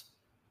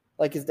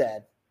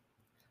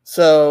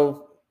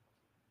 So,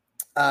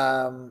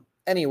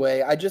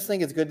 anyway, I just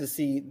think it's good to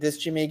see this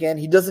Jimmy again.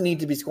 He doesn't need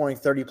to be scoring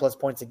 30-plus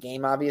points a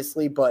game,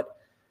 obviously, but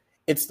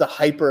it's the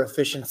hyper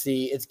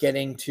efficiency. It's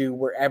getting to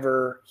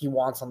wherever he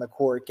wants on the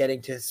court,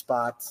 getting to his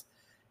spots.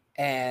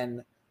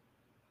 And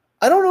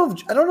I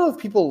don't know if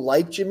people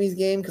like Jimmy's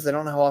game because I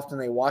don't know how often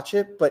they watch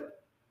it,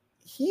 but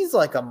he's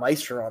like a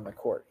maestro on the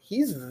court.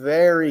 He's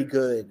very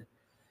good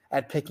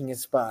at picking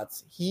his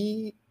spots.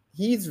 He's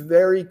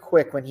very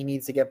quick when he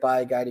needs to get by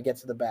a guy to get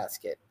to the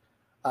basket.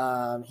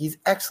 He's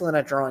excellent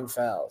at drawing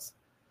fouls.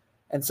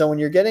 And so when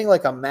you're getting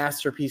like a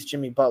masterpiece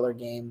Jimmy Butler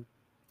game,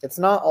 it's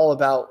not all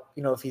about,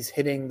 if he's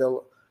hitting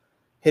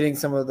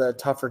some of the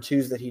tougher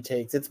twos that he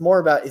takes. It's more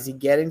about, is he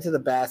getting to the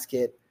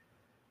basket?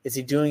 Is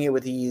he doing it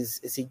with ease?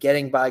 Is he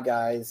getting by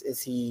guys?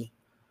 Is he,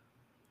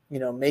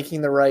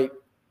 making the right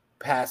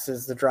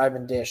passes, the drive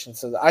and dish? And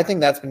so I think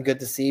that's been good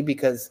to see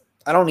because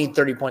I don't need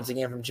 30 points a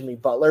game from Jimmy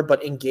Butler,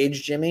 but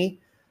engaged Jimmy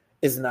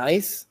is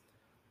nice.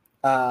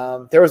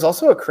 There was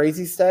also a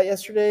crazy stat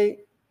yesterday.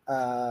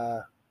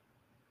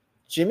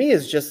 Jimmy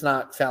is just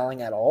not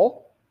fouling at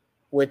all,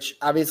 which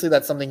obviously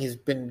that's something he's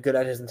been good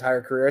at his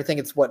entire career. I think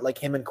it's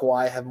him and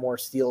Kawhi have more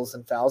steals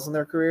and fouls in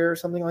their career or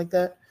something like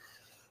that.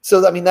 So,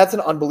 that's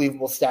an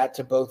unbelievable stat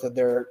to both of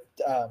their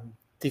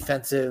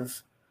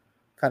defensive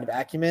kind of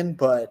acumen.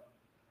 But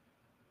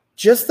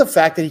just the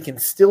fact that he can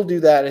still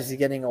do that as he's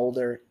getting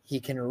older, he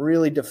can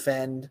really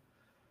defend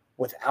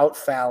without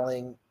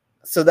fouling.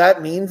 So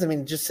that means,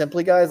 just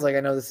simply, guys, I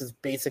know this is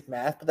basic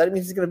math, but that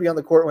means he's going to be on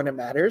the court when it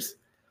matters.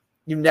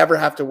 You never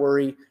have to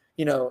worry.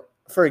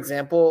 For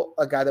example,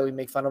 a guy that we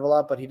make fun of a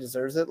lot, but he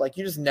deserves it.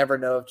 You just never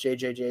know if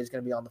JJJ is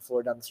going to be on the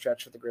floor down the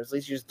stretch for the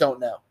Grizzlies. You just don't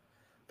know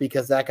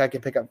because that guy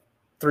can pick up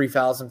 3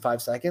 fouls in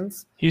 5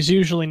 seconds. He's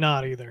usually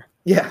not either.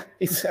 Yeah.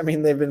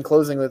 They've been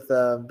closing with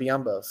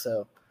Biyombo.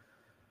 So,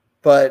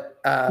 but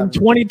in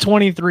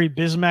 2023,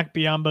 Bismack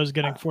Biyombo is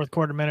getting fourth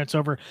quarter minutes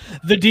over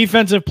the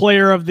defensive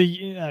player of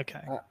the.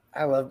 Okay.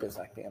 I love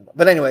Bismack Biyombo.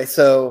 But anyway,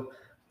 so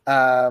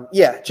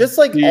just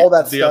all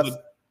that stuff.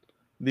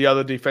 The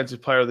other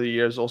defensive player of the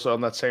year is also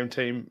on that same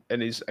team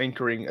and is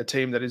anchoring a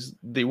team that is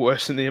the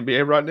worst in the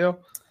NBA right now.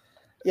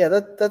 Yeah,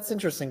 that's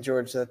interesting,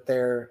 George, that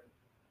they're,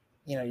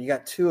 you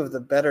got 2 of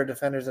the better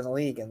defenders in the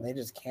league and they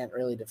just can't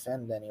really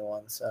defend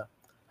anyone. So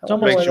it's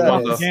almost like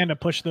you can to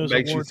push those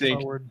awards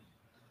forward.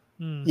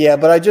 Yeah,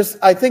 but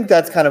I think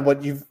that's kind of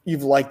what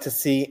you've liked to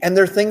see. And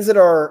there are things that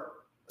are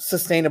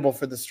sustainable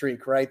for the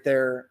streak, right?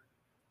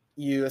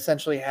 You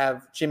essentially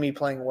have Jimmy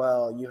playing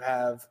well. You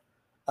have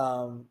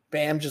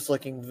Bam just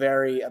looking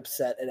very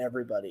upset at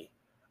everybody.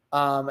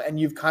 And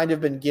you've kind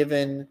of been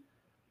given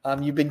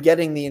you've been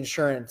getting the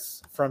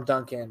insurance from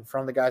Duncan,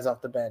 from the guys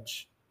off the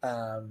bench,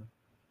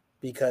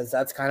 because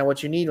that's kind of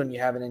what you need when you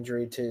have an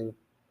injury to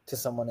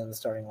someone in the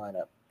starting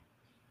lineup.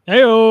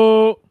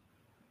 Hey-o!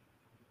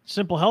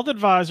 Simple Health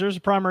Advisors,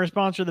 primary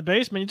sponsor of the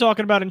Basement. You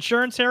talking about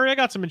insurance, Harry? I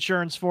got some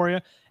insurance for you.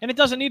 And it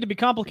doesn't need to be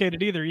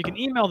complicated either. You can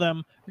email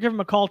them or give them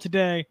a call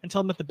today and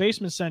tell them that the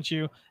Basement sent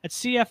you at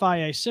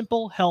CFIA,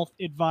 Simple Health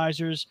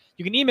Advisors.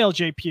 You can email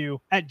JPU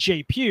at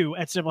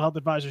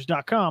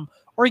simplehealthadvisors.com,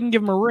 or you can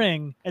give them a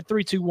ring at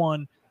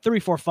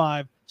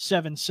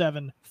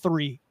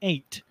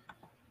 321-345-7738.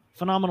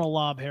 Phenomenal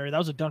lob, Harry. That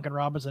was a Duncan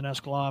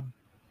Robinson-esque lob.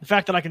 The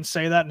fact that I can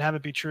say that and have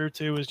it be true,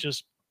 too, is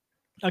just,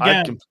 again,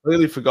 I'd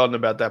completely forgotten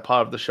about that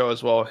part of the show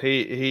as well.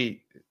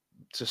 He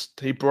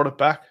brought it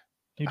back.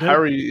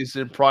 Harry is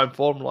in prime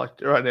form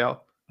right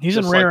now. He's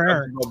in rare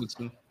air.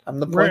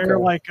 I'm the rare air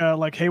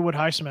like Haywood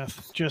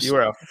Highsmith. You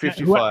were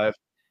 55.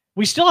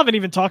 We still haven't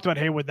even talked about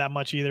Haywood that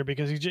much either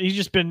because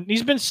he's been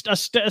a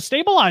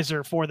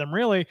stabilizer for them,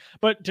 really.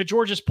 But to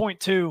George's point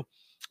too,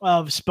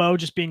 of Spo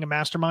just being a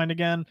mastermind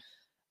again.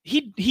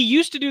 He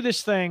used to do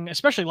this thing,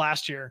 especially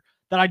last year,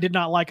 that I did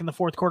not like in the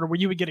fourth quarter, where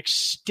you would get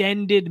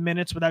extended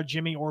minutes without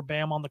Jimmy or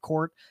Bam on the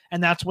court,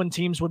 and that's when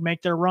teams would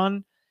make their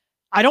run.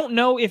 I don't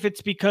know if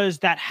it's because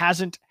that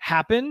hasn't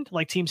happened,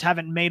 like teams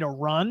haven't made a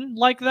run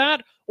like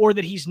that, or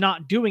that he's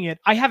not doing it.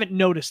 I haven't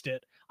noticed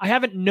it. I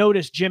haven't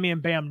noticed Jimmy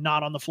and Bam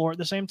not on the floor at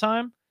the same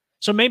time.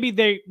 So maybe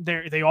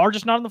they are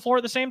just not on the floor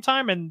at the same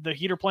time, and the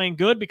Heat are playing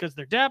good because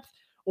their depth,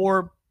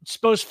 or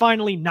Spo's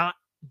finally not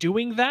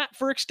doing that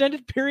for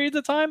extended periods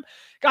of time.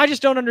 I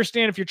just don't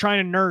understand if you're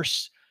trying to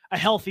nurse a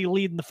healthy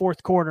lead in the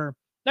fourth quarter.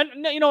 Then,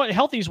 you know,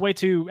 healthy is way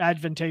too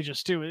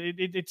advantageous too.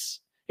 It's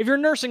if you're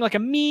nursing like a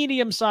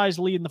medium-sized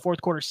lead in the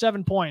fourth quarter,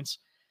 7 points,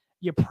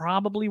 you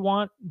probably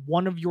want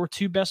one of your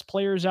two best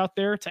players out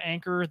there to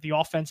anchor the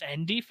offense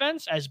and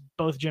defense, as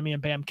both Jimmy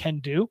and Bam can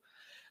do.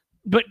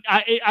 But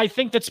I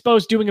think that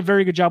Spo's doing a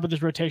very good job with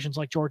his rotations,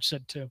 like George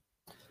said too.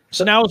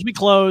 So now as we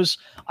close,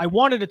 I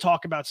wanted to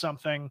talk about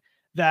something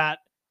that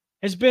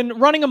has been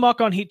running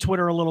amok on Heat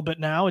Twitter a little bit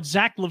now. It's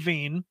Zach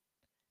LaVine.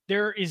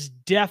 There is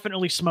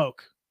definitely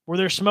smoke. Where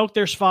there's smoke,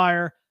 there's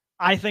fire.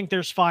 I think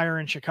there's fire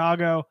in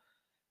Chicago.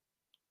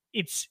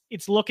 It's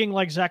looking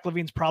like Zach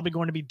LaVine's probably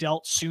going to be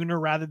dealt sooner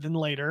rather than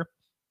later.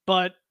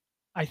 But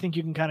I think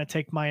you can kind of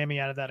take Miami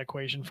out of that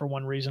equation for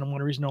one reason, and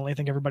one reason only. I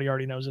think everybody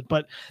already knows it.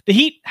 But the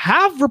Heat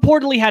have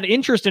reportedly had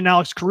interest in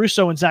Alex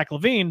Caruso and Zach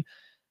LaVine.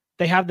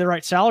 They have the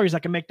right salaries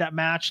that can make that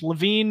match.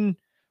 LaVine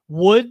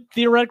would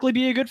theoretically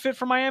be a good fit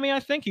for Miami,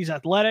 I think. He's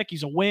athletic.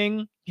 He's a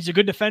wing. He's a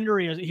good defender.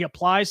 He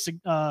applies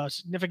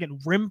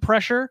significant rim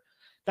pressure.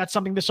 That's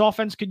something this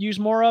offense could use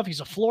more of. He's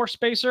a floor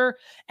spacer,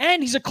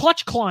 and he's a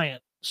clutch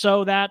client.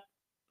 So that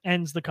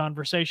ends the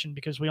conversation,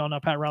 because we all know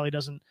Pat Riley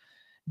doesn't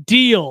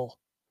deal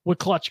with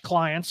clutch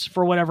clients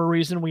for whatever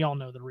reason. We all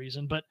know the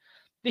reason. But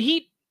the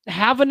Heat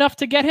have enough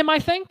to get him, I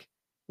think,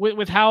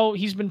 with how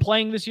he's been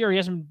playing this year. He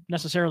hasn't been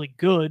necessarily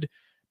good,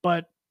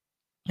 but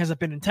has it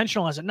been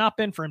intentional? Has it not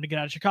been for him to get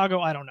out of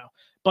Chicago? I don't know.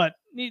 But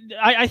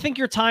I think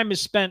your time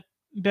is spent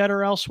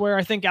better elsewhere.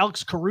 I think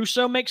Alex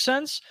Caruso makes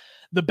sense.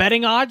 The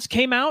betting odds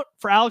came out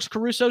for Alex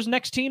Caruso's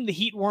next team. The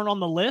Heat weren't on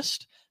the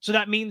list. So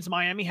that means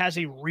Miami has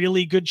a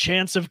really good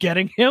chance of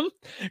getting him,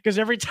 because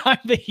every time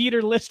the Heat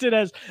are listed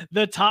as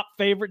the top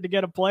favorite to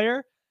get a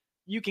player,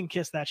 you can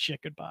kiss that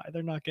shit goodbye.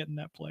 They're not getting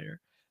that player.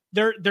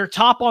 They're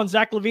top on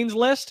Zach LaVine's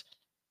list.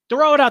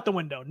 Throw it out the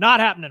window. Not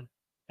happening.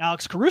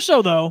 Alex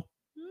Caruso, though,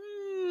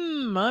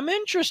 I'm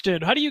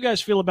interested. How do you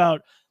guys feel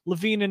about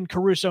LaVine and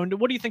Caruso? And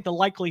what do you think the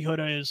likelihood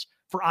is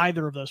for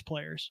either of those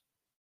players?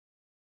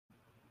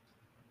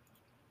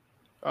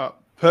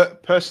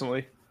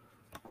 Personally,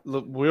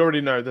 look, we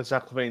already know that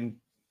Zach LaVine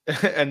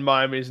and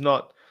Miami is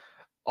not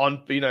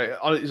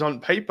is on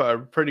paper a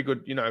pretty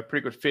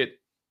good fit.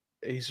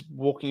 He's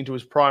walking into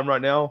his prime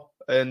right now,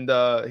 and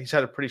he's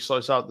had a pretty slow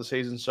start of the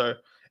season. So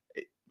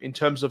in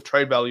terms of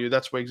trade value,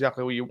 that's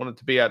exactly where you want it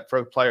to be at for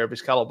a player of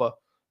his caliber.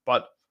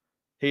 But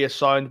he has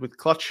signed with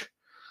Clutch,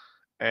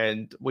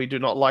 and we do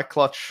not like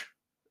Clutch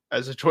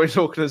as a joint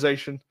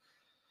organization.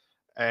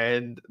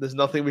 And there's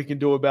nothing we can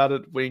do about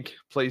it. Wink,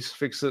 please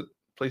fix it.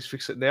 Please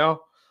fix it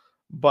now.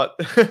 But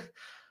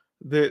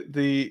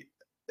the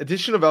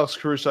addition of Alex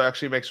Caruso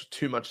actually makes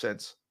too much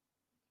sense.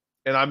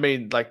 And I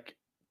mean, like,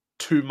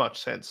 too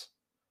much sense.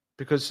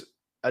 Because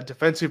a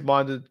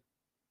defensive-minded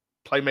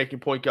playmaking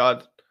point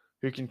guard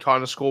who can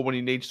kind of score when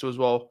he needs to as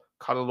well,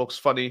 kind of looks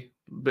funny,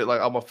 a bit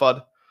like Elmer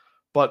Fudd.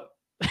 But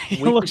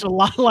he looks a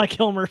lot like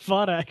Elmer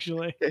Fudd,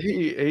 actually.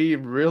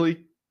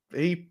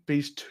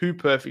 He's too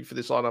perfect for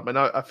this lineup. And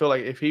I feel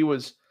like if he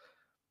was,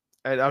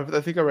 and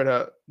I think I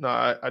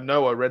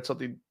read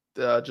something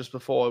just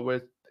before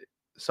where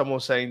someone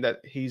was saying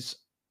that he's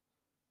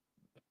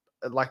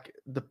like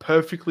the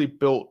perfectly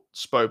built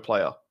Spo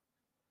player.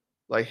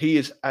 Like, he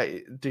is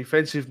a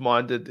defensive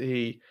minded.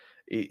 He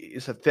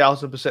is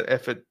 1,000%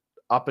 effort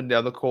up and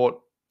down the court,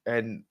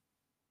 and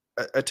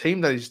a team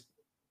that is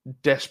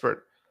desperate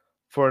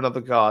for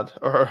another guard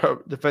or a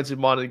defensive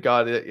minded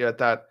guard at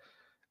that.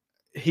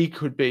 He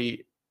could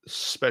be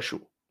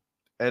special,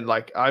 and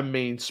I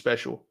mean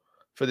special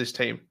for this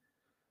team.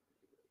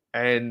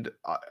 And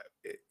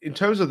in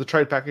terms of the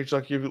trade package,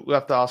 you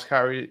have to ask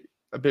Harry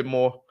a bit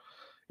more,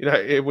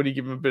 when you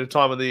give him a bit of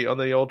time on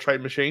the old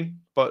trade machine.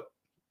 But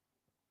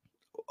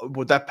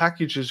would that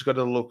package is going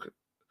to look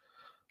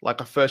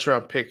like a first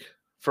round pick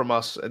from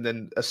us and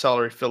then a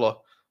salary filler?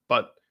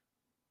 But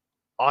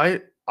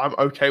I'm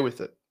okay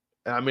with it.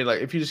 And I mean,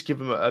 if you just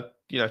give him a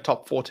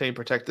top 14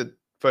 protected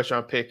first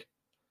round pick,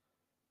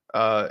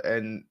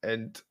 and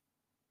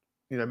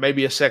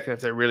maybe a second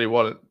if they really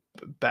want it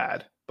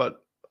bad,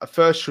 but a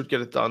first should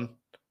get it done,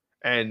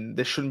 and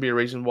there shouldn't be a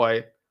reason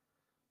why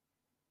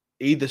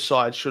either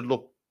side should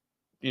look,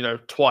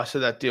 twice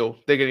at that deal.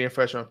 They're getting a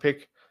first round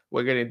pick,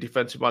 we're getting a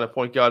defensive minded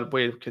point guard,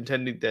 we're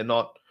contending, they're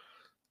not.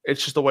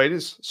 It's just the way it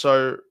is.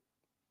 So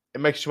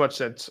it makes too much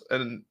sense.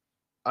 And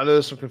I know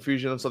there's some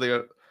confusion on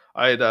something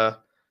I had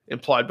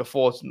implied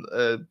before,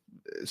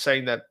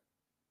 saying that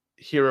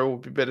Hero will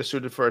be better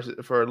suited for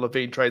a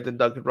Levine trade than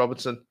Duncan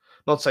Robinson.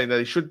 Not saying that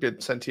he should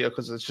get sent here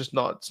because it's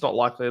not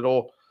likely at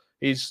all.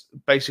 He's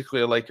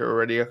basically a Laker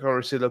already. I can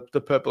already see the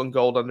purple and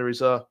gold under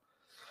his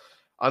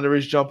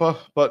jumper.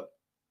 But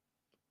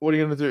what are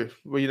you going to do?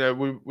 We I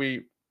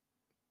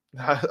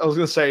was going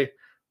to say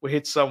we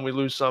hit some, we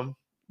lose some,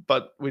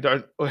 but we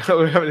don't. We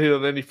haven't hit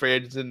on any free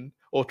agents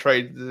or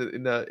trades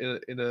in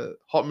a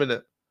hot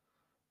minute.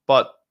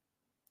 But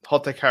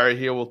Hot Take Harry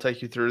here will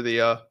take you through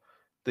the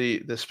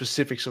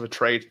specifics of a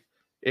trade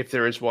if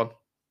there is one.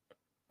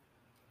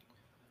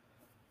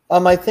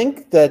 I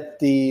think that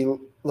the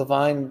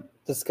Levine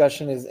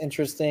discussion is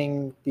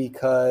interesting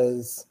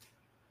because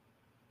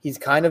he's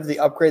kind of the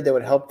upgrade that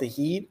would help the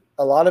Heat.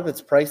 A lot of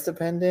it's price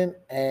dependent,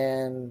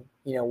 and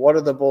what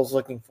are the Bulls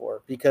looking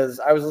for? Because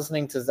I was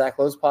listening to Zach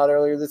Lowe's pod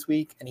earlier this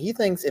week, and he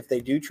thinks if they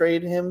do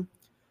trade him,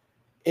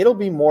 it'll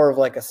be more of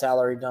like a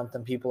salary dump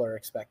than people are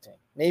expecting.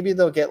 Maybe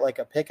they'll get like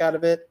a pick out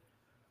of it,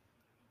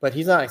 but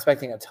he's not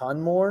expecting a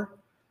ton more.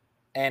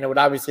 And it would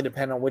obviously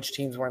depend on which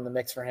teams were in the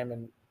mix for him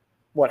and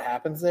what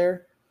happens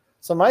there.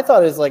 So my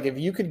thought is, like, if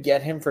you could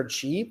get him for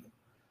cheap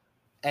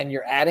and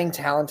you're adding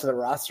talent to the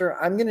roster,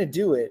 I'm going to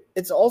do it.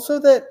 It's also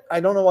that I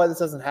don't know why this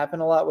doesn't happen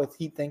a lot with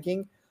Heat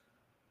thinking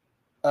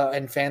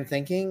and fan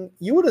thinking.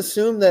 You would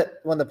assume that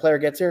when the player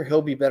gets here,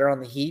 he'll be better on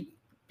the Heat,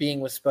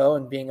 being with Spo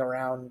and being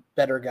around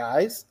better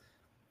guys.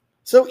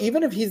 So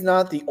even if he's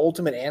not the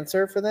ultimate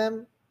answer for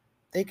them,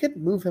 they could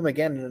move him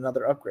again in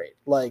another upgrade.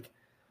 Like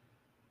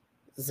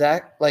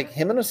Zach, like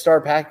him in a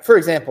star pack, for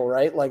example,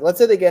 right? Like let's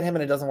say they get him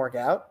and it doesn't work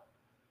out.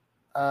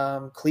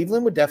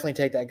 Cleveland would definitely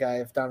take that guy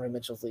if Donovan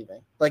Mitchell's leaving.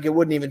 Like it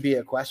wouldn't even be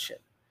a question.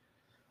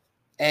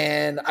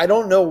 And I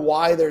don't know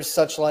why there's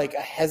such like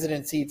a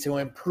hesitancy to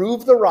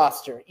improve the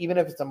roster, even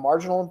if it's a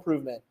marginal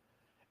improvement,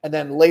 and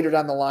then later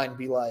down the line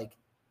be like,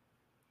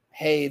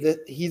 hey,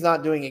 he's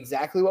not doing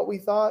exactly what we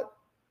thought,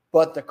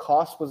 but the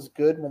cost was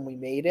good when we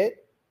made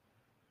it.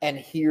 And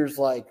here's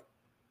like,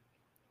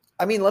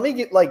 I mean, let me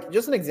get like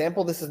just an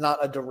example. This is not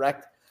a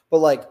direct, but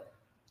like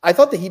I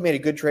thought the Heat made a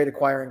good trade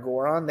acquiring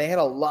Goran. They had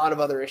a lot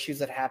of other issues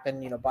that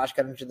happened. Bosh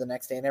got injured the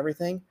next day and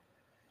everything.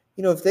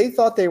 If they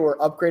thought they were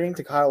upgrading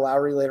to Kyle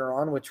Lowry later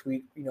on, which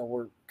we,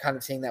 we're kind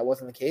of seeing that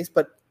wasn't the case,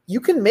 but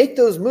you can make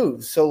those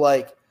moves. So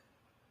like,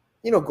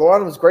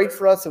 Goran was great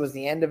for us. It was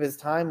the end of his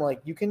time. Like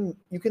you can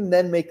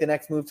then make the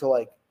next move to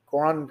like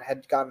Goran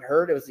had gotten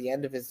hurt. It was the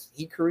end of his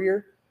Heat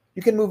career.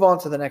 You can move on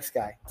to the next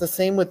guy. It's the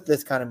same with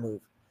this kind of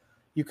move.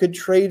 You could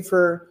trade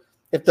for,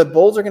 if the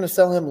Bulls are going to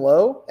sell him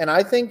low, and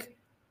I think,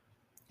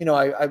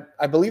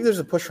 I believe there's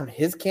a push from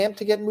his camp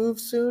to get moved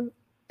soon.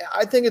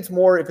 I think it's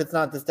more, if it's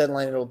not this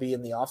deadline, it'll be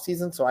in the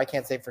offseason, so I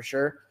can't say for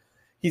sure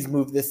he's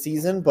moved this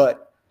season,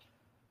 but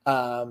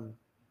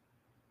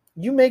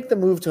you make the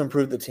move to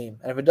improve the team,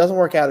 and if it doesn't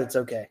work out, it's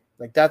okay.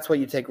 Like, that's what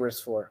you take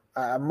risks for.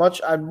 I'd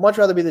much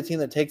rather be the team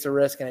that takes a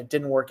risk and it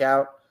didn't work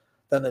out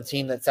than the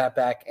team that sat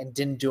back and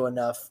didn't do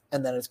enough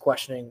and then is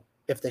questioning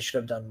if they should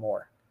have done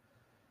more.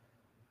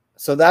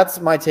 So that's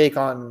my take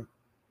on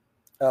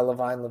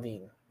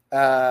Levine.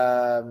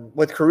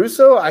 With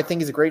Caruso, I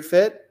think he's a great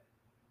fit.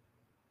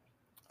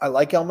 I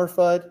like Elmer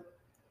Fudd.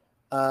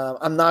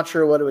 I'm not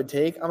sure what it would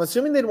take. I'm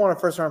assuming they'd want a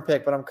first-round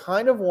pick, but I'm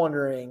kind of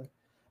wondering,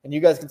 and you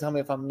guys can tell me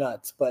if I'm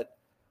nuts, but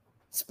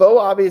Spo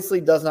obviously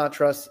does not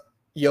trust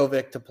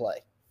Jovic to play.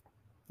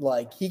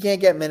 Like, he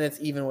can't get minutes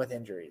even with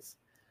injuries.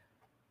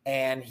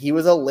 And he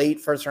was a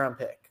late first-round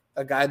pick,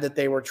 a guy that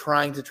they were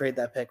trying to trade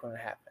that pick when it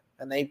happened.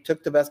 And they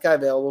took the best guy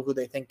available who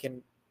they think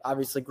can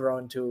obviously grow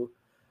into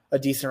a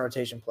decent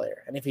rotation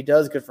player. And if he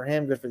does, good for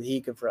him, good for the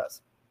Heat, good for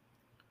us.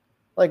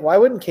 Like, why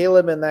wouldn't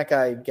Caleb and that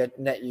guy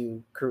net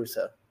you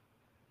Caruso?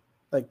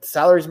 Like, the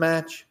salaries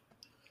match.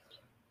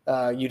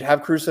 You'd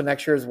have Caruso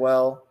next year as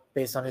well,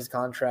 based on his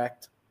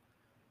contract.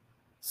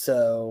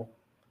 So,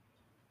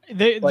 I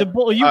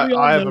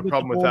have a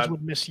problem with that.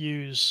 Would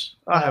misuse.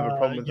 I have a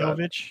problem with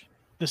Jovic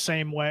the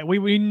same way.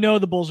 We know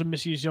the Bulls would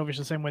misuse Jovic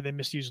the same way they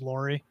misuse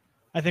Laurie.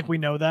 I think we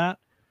know that.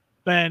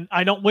 And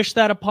I don't wish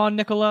that upon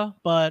Nikola,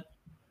 but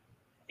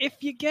if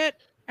you get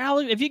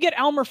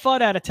Elmer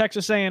Fudd out of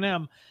Texas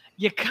A&M,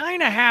 you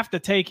kind of have to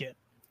take it.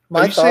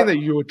 Are you saying that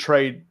you would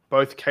trade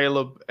both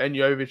Caleb and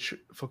Jovic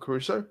for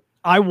Caruso?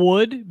 I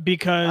would,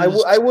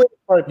 because I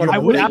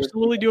would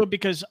absolutely do it,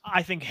 because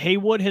I think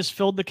Haywood has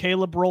filled the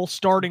Caleb role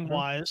starting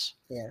wise.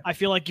 Yeah. I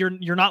feel like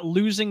you're not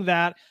losing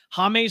that.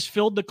 Jame's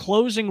filled the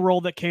closing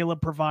role that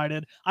Caleb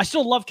provided. I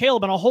still love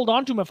Caleb, and I'll hold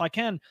on to him if I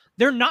can.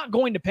 They're not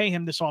going to pay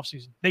him this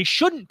offseason. They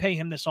shouldn't pay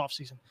him this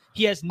offseason.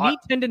 He has knee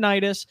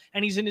tendonitis,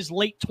 and he's in his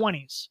late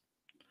 20s.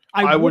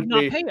 I would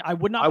not pay it. I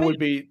would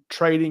be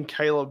trading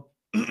Caleb.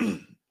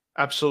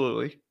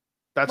 Absolutely.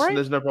 Right?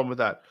 There's no problem with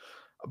that.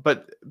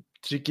 But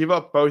to give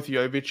up both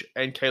Jovic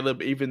and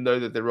Caleb, even though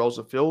that their roles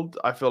are filled,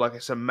 I feel like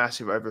it's a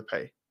massive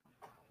overpay.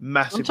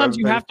 Sometimes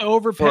you have to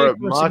overpay for a a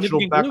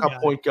marginal backup guy.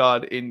 point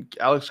guard in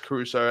Alex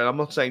Caruso. And I'm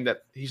not saying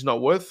that he's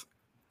not worth,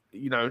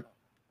 a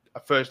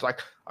first, like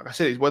I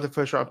said, he's worth a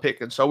first round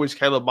pick, and so is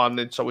Caleb Martin,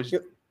 and so is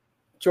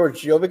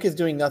George, Jovic is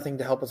doing nothing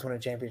to help us win a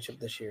championship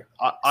this year.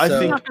 I So- He's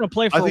think not going to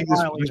play for I think a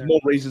while there's either. more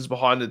reasons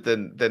behind it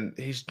than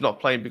he's not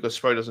playing because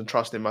Spo doesn't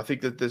trust him. I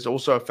think that there's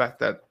also a fact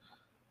that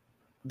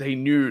he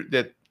knew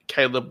that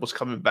Caleb was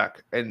coming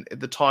back, and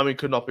the timing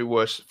could not be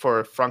worse for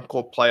a front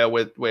court player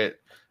where they've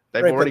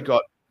Right, already but-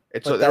 got.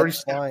 It's but they already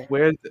that's set why-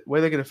 where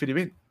are they going to fit him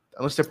in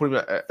unless they're putting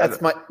him at That's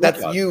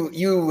guard.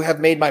 you have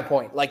made my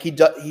point. Like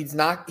he's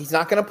not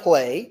going to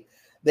play.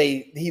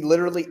 They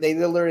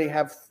literally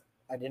have.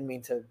 I didn't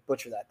mean to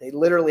butcher that. They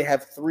literally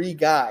have 3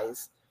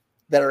 guys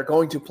that are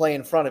going to play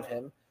in front of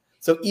him.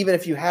 So even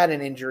if you had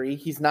an injury,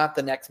 he's not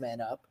the next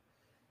man up.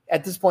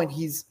 At this point,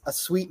 he's a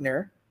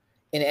sweetener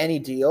in any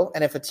deal.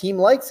 And if a team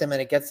likes him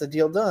and it gets the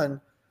deal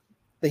done,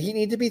 the Heat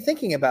need to be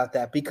thinking about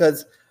that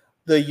because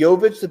the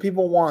Jovic that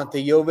people want,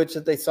 the Jovic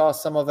that they saw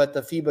some of at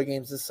the FIBA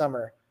games this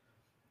summer,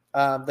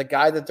 the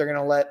guy that they're going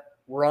to let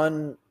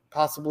run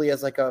possibly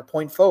as like a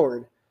point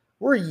forward,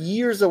 we're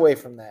years away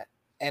from that.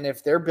 And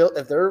if they're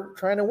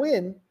trying to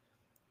win,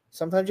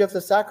 sometimes you have to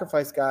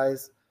sacrifice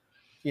guys,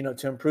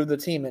 to improve the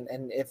team.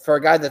 And if for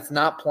a guy that's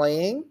not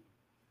playing,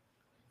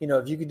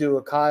 if you could do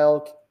a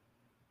Kyle,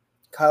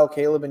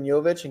 Caleb, and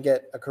Jovic and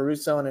get a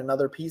Caruso and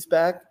another piece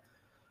back,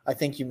 I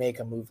think you make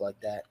a move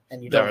like that,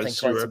 and you There don't are think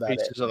twice 0 about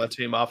pieces it. on the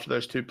team after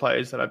those 2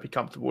 players that I'd be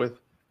comfortable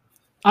with,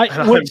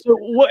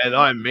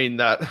 I mean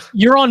that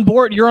you're on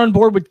board. You're on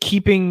board with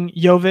keeping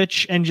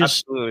Jovic and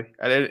just absolutely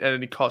at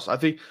any cost. I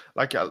think,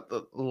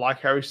 like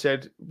Harry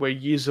said, we're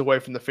years away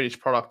from the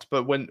finished product.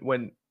 But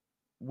when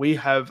we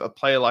have a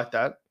player like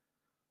that,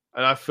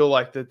 and I feel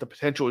like that the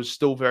potential is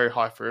still very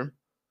high for him.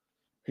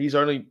 He's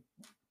only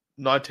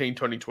 19,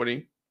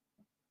 20.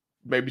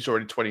 Maybe he's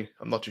already 20.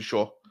 I'm not too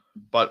sure.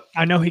 But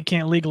I know he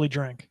can't legally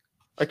drink.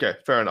 okay,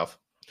 fair enough.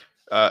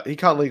 He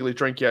can't legally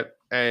drink yet,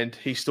 and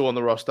he's still on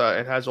the roster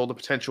and has all the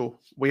potential.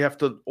 We have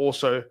to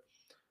also,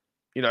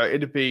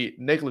 it'd be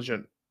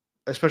negligent,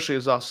 especially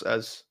as us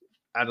as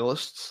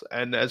analysts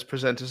and as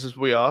presenters as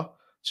we are,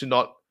 to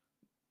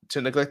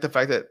neglect the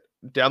fact that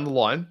down the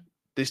line,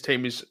 this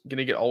team is going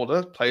to get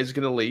older, players are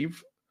going to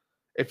leave.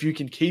 If you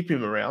can keep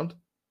him around,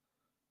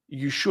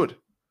 you should.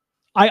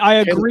 I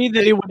agree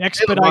that it would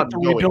expedite the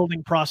Martin going.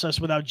 rebuilding process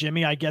without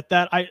Jimmy. I get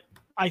that.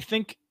 I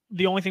think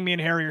the only thing me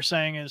and Harry are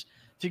saying is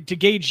to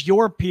gauge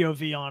your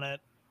POV on it.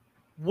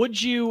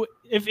 Would you,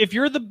 if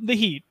you're the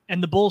Heat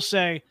and the Bulls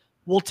say,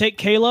 we'll take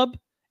Caleb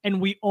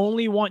and we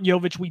only want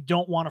Jovic, we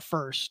don't want a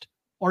first,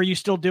 are you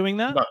still doing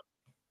that?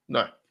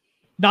 No.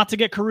 Not to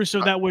get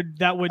Caruso, that would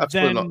Absolutely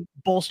then not.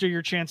 bolster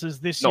your chances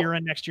this year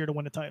and next year to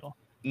win a title.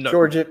 No.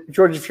 George,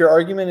 if your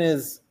argument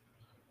is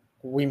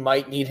we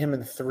might need him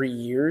in 3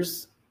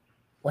 years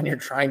when you're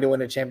trying to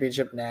win a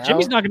championship now,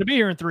 Jimmy's not going to be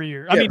here in 3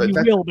 years. Yeah, I mean,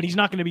 but he will, but he's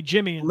not going to be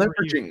Jimmy in 3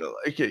 years. Leveraging,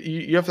 like,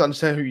 you have to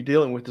understand who you're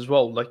dealing with as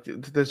well. Like,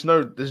 there's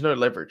no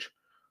leverage.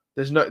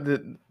 There's no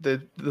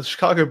the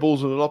Chicago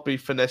Bulls will not be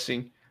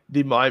finessing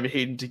the Miami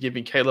Heat into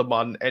giving Caleb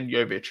Martin and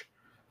Jovic,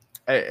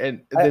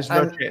 and there's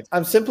no chance.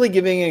 I'm simply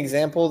giving an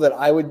example that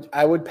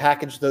I would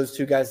package those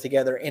 2 guys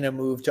together in a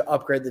move to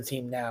upgrade the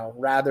team now,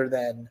 rather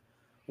than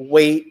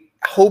wait,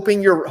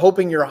 hoping you're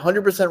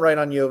 100% right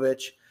on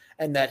Jovic,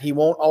 and that he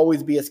won't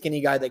always be a skinny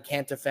guy that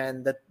can't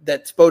defend,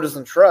 that Spo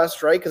doesn't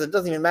trust, right? Because it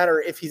doesn't even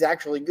matter if he's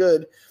actually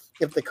good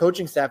if the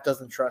coaching staff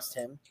doesn't trust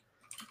him.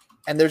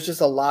 And there's just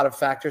a lot of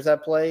factors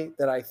at play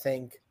that I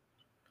think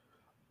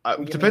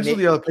Depends on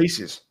the other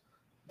pieces.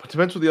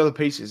 Depends on the other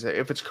pieces.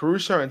 If it's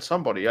Caruso and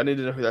somebody, I need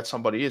to know who that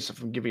somebody is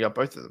if I'm giving up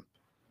both of them.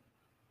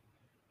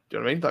 Do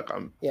you know what I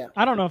mean? Like,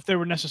 I don't know if they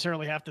would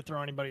necessarily have to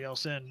throw anybody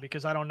else in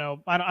because I don't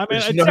know. I mean,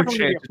 There's it's no definitely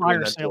going to chance be a of doing fire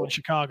that sale in deal.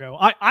 Chicago.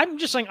 I'm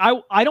just saying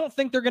I don't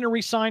think they're going to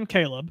re-sign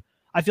Caleb.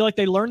 I feel like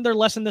they learned their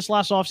lesson this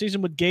last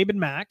offseason with Gabe and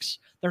Max.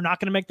 They're not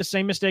going to make the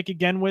same mistake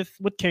again with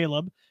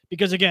Caleb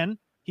because, again,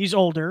 he's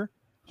older.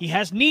 He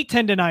has knee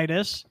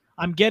tendonitis.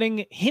 I'm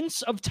getting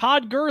hints of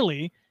Todd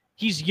Gurley.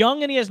 He's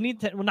young and he has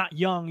not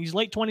young. He's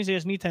late 20s. He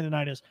has knee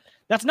tendonitis.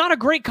 That's not a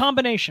great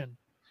combination.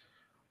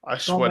 I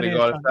swear to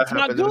God, if that It's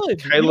not happens, good.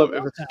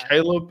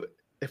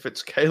 if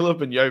it's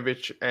Caleb and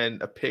Jovic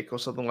and a pick or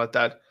something like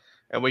that,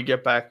 and we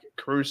get back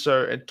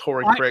Caruso and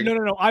Torrey Craig.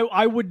 No.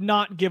 I would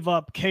not give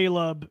up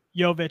Caleb,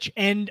 Jovic,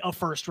 and a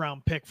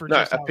first-round pick for No,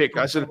 just a pick.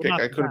 I said a would pick.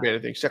 not I do couldn't that. be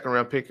anything. Second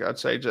round pick, I'd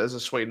say as a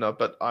sweetener,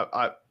 but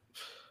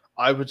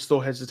I would still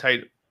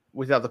hesitate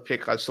without the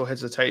pick. I'd still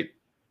hesitate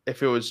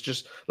if it was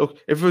just if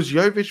it was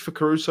Jovic for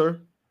Caruso.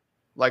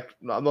 Like,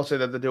 I'm not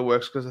saying that the deal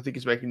works because I think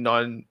he's making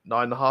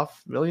 $9.5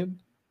 million.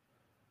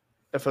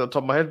 If at the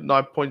top of my head,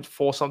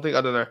 9.4 something.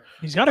 I don't know.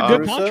 He's got a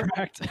good Caruso?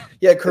 contract.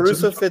 Yeah,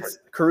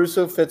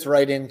 Caruso fits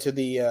right into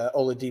the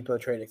Oladipo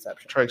trade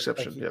exception. Trade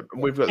exception. Like, Yeah,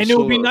 we've got. And it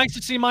would be nice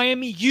to see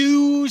Miami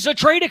use a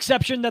trade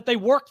exception that they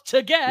worked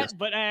to get, Yes.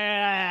 but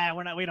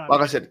we don't.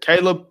 Like I said,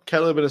 Caleb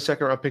in a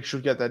second round pick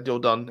should get that deal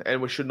done,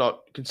 and we should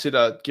not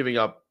consider giving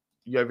up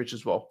Jovic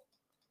as well.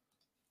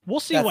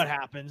 We'll see what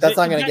happens. That's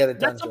not going to get it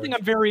done. That's something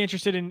George. I'm very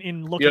interested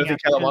in looking You don't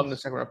think at. Caleb in because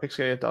the second round pick's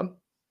going to get done?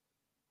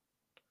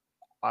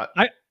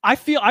 I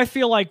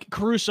feel like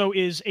Caruso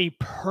is a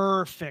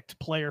perfect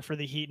player for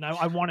the Heat, and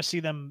I want to see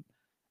them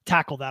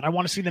tackle that. I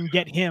want to see them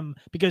get him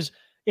because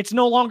It's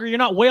no longer, you're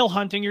not whale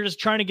hunting. You're just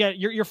trying to get,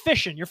 you're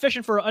fishing. You're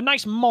fishing for a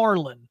nice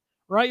marlin,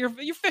 right?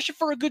 You're fishing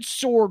for a good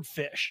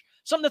swordfish,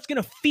 something that's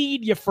going to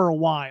feed you for a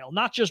while,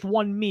 not just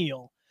one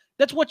meal.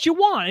 That's what you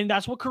want, and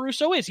that's what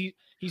Caruso is.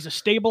 He's a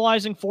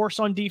stabilizing force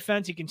on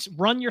defense. He can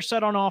run your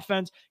set on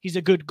offense. He's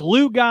a good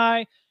glue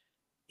guy.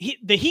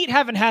 The Heat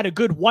haven't had a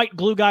good white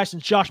glue guy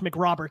since Josh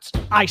McRoberts.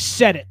 I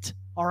said it,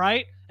 all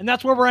right? And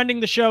that's where we're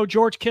ending the show.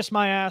 George, kiss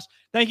my ass.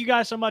 Thank you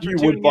guys so much for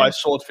tuning in. You would buy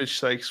swordfish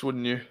steaks,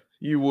 wouldn't you?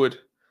 You would.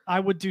 I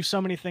would do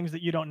so many things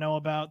that you don't know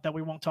about that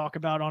we won't talk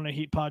about on a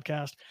Heat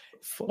podcast.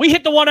 We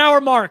hit the 1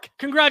 hour mark.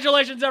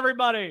 Congratulations,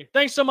 everybody.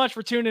 Thanks so much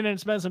for tuning in and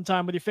spending some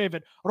time with your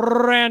favorite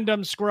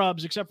random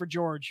scrubs, except for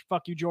George.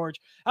 Fuck you, George.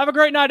 Have a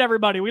great night,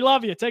 everybody. We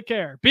love you. Take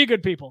care. Be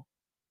good people.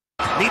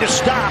 Need a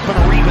stop and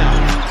a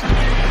rebound.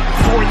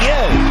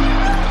 Fournier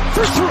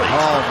for three.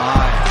 Oh,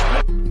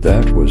 my.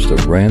 That was the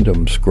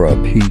Random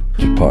Scrub Heat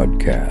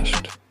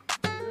podcast.